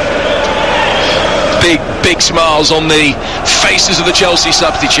 Big smiles on the faces of the Chelsea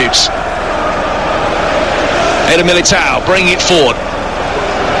substitutes. Eder Militao bringing it forward.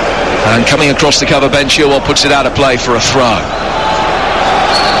 And coming across the cover, Ben Chilwell puts it out of play for a throw.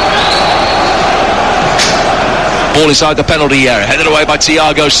 Ball inside the penalty area, headed away by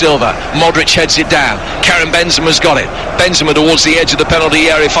Thiago Silva. Modric heads it down. Karim Benzema's got it. Benzema towards the edge of the penalty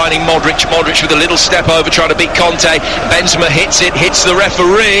area, finding Modric. Modric with a little step over, trying to beat Conte. Benzema hits it, hits the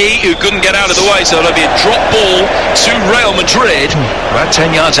referee, who couldn't get out of the way, so it'll be a drop ball to Real Madrid. About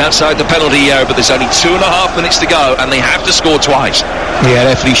 10 yards outside the penalty area, but there's only 2.5 minutes to go, and they have to score twice. Yeah,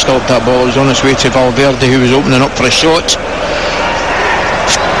 referee stopped that ball. It was on its way to Valverde, who was opening up for a shot.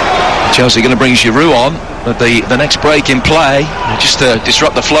 Chelsea going to bring Giroud on at the next break in play, just to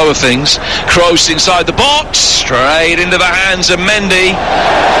disrupt the flow of things. Kroos inside the box, straight into the hands of Mendy,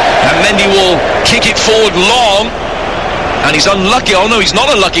 and Mendy will kick it forward long, and he's unlucky. Oh no, he's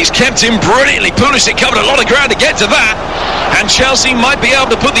not unlucky, he's kept him brilliantly. Pulisic covered a lot of ground to get to that, and Chelsea might be able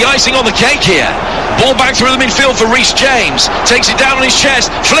to put the icing on the cake here. Ball back through the midfield for Reece James, takes it down on his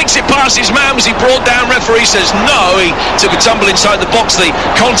chest, flicks it past his man. Was he brought down? Referee says no. He took a tumble inside the box. The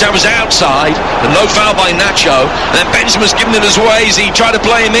contact was outside, but no foul by Nacho. And then Benzema's given it his way as he tried to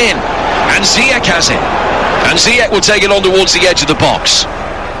play him in, and Ziyech has it, and Ziyech will take it on towards the edge of the box.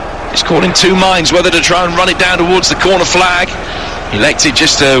 He's caught in 2 minds whether to try and run it down towards the corner flag. Elected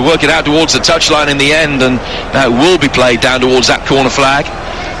just to work it out towards the touchline in the end, and now it will be played down towards that corner flag.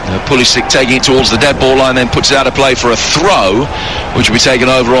 Pulisic taking it towards the dead ball line, then puts it out of play for a throw, which will be taken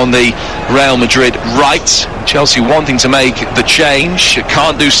over on the Real Madrid right. Chelsea wanting to make the change,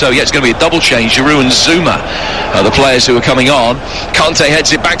 can't do so yet. It's going to be a double change. Giroud and Zuma are the players who are coming on. Conte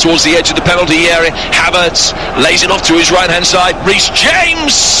heads it back towards the edge of the penalty area. Havertz lays it off to his right-hand side. Reece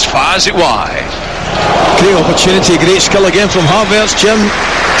James fires it wide. Great opportunity, great skill again from Havertz, Jim.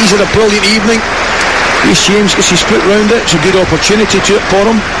 He's had a brilliant evening. Reece James gets his foot round it. It's a good opportunity to it for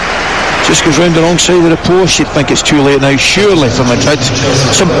him. Just goes round the wrong side of the post. You'd think it's too late now, surely, for Madrid.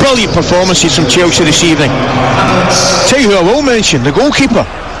 Some brilliant performances from Chelsea this evening. Tell you who I will mention, the goalkeeper.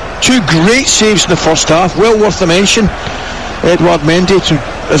 2 great saves in the first half, well worth the mention. Edouard Mendy,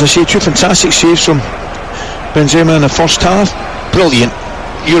 as I say, 2 fantastic saves from Benzema in the first half. Brilliant.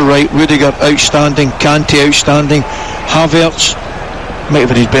 You're right, Rudiger outstanding, Kante outstanding, Havertz might have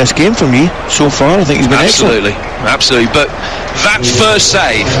had his best game for me so far. I think he's been excellent. Absolutely. But that first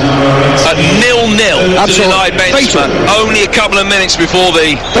save at 0-0 to deny Benzema only a couple of minutes before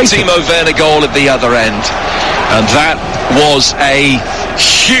the Timo Werner goal at the other end, and that was a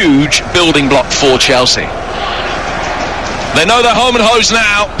huge building block for Chelsea. They know they're home and hosed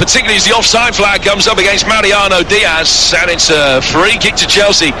now, particularly as the offside flag comes up against Mariano Diaz, and it's a free kick to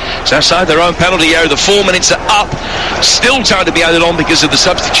Chelsea. It's outside their own penalty area. The 4 minutes are up. Still time to be added on because of the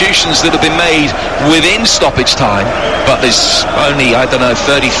substitutions that have been made within stoppage time. But there's only, 30,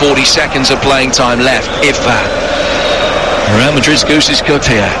 40 seconds of playing time left, if that. Real Madrid's goose is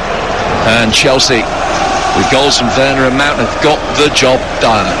cooked here. And Chelsea, with goals from Werner and Mount, have got the job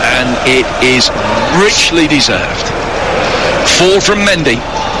done. And it is richly deserved. 4 from Mendy.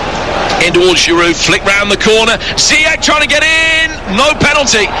 In towards Giroud, flick round the corner. Ziyech trying to get in. No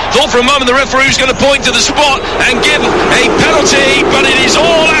penalty. Thought for a moment the referee was going to point to the spot and give a penalty, but it is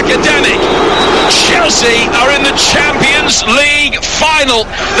all academic. Chelsea are in the Champions League final.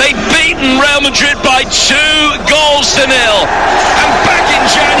 They've beaten Real Madrid by 2 goals to 0. And back in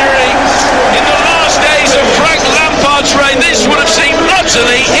January, in the last days of Frank Lampard's reign, this would have seemed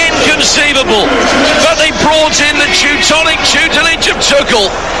utterly inconceivable. But they brought in the Teutonic tutelage of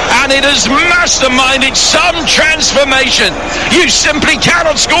Tuchel, and it has masterminded some transformation. You simply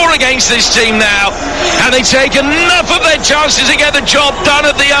cannot score against this team now, and they take enough of their chances to get the job done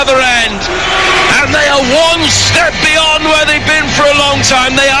at the other end, and they are one step beyond where they've been for a long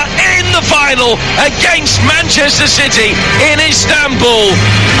time. They are in the final against Manchester City in Istanbul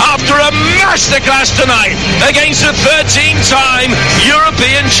after a masterclass tonight against the 13-time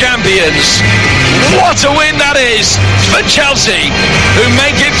European champions. What a win that is for Chelsea, who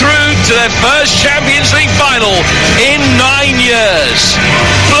make it through to their first Champions League final in 9 years.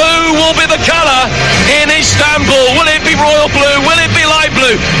 Blue will be the colour in Istanbul. Will it be royal blue? Will it be light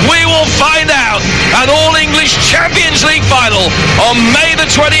blue? We will find out. An all-English Champions League final on May the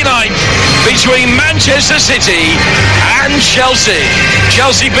 29th between Manchester City and Chelsea.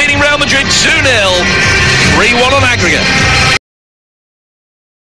 Chelsea beating Real Madrid 2-0, 3-1 on aggregate.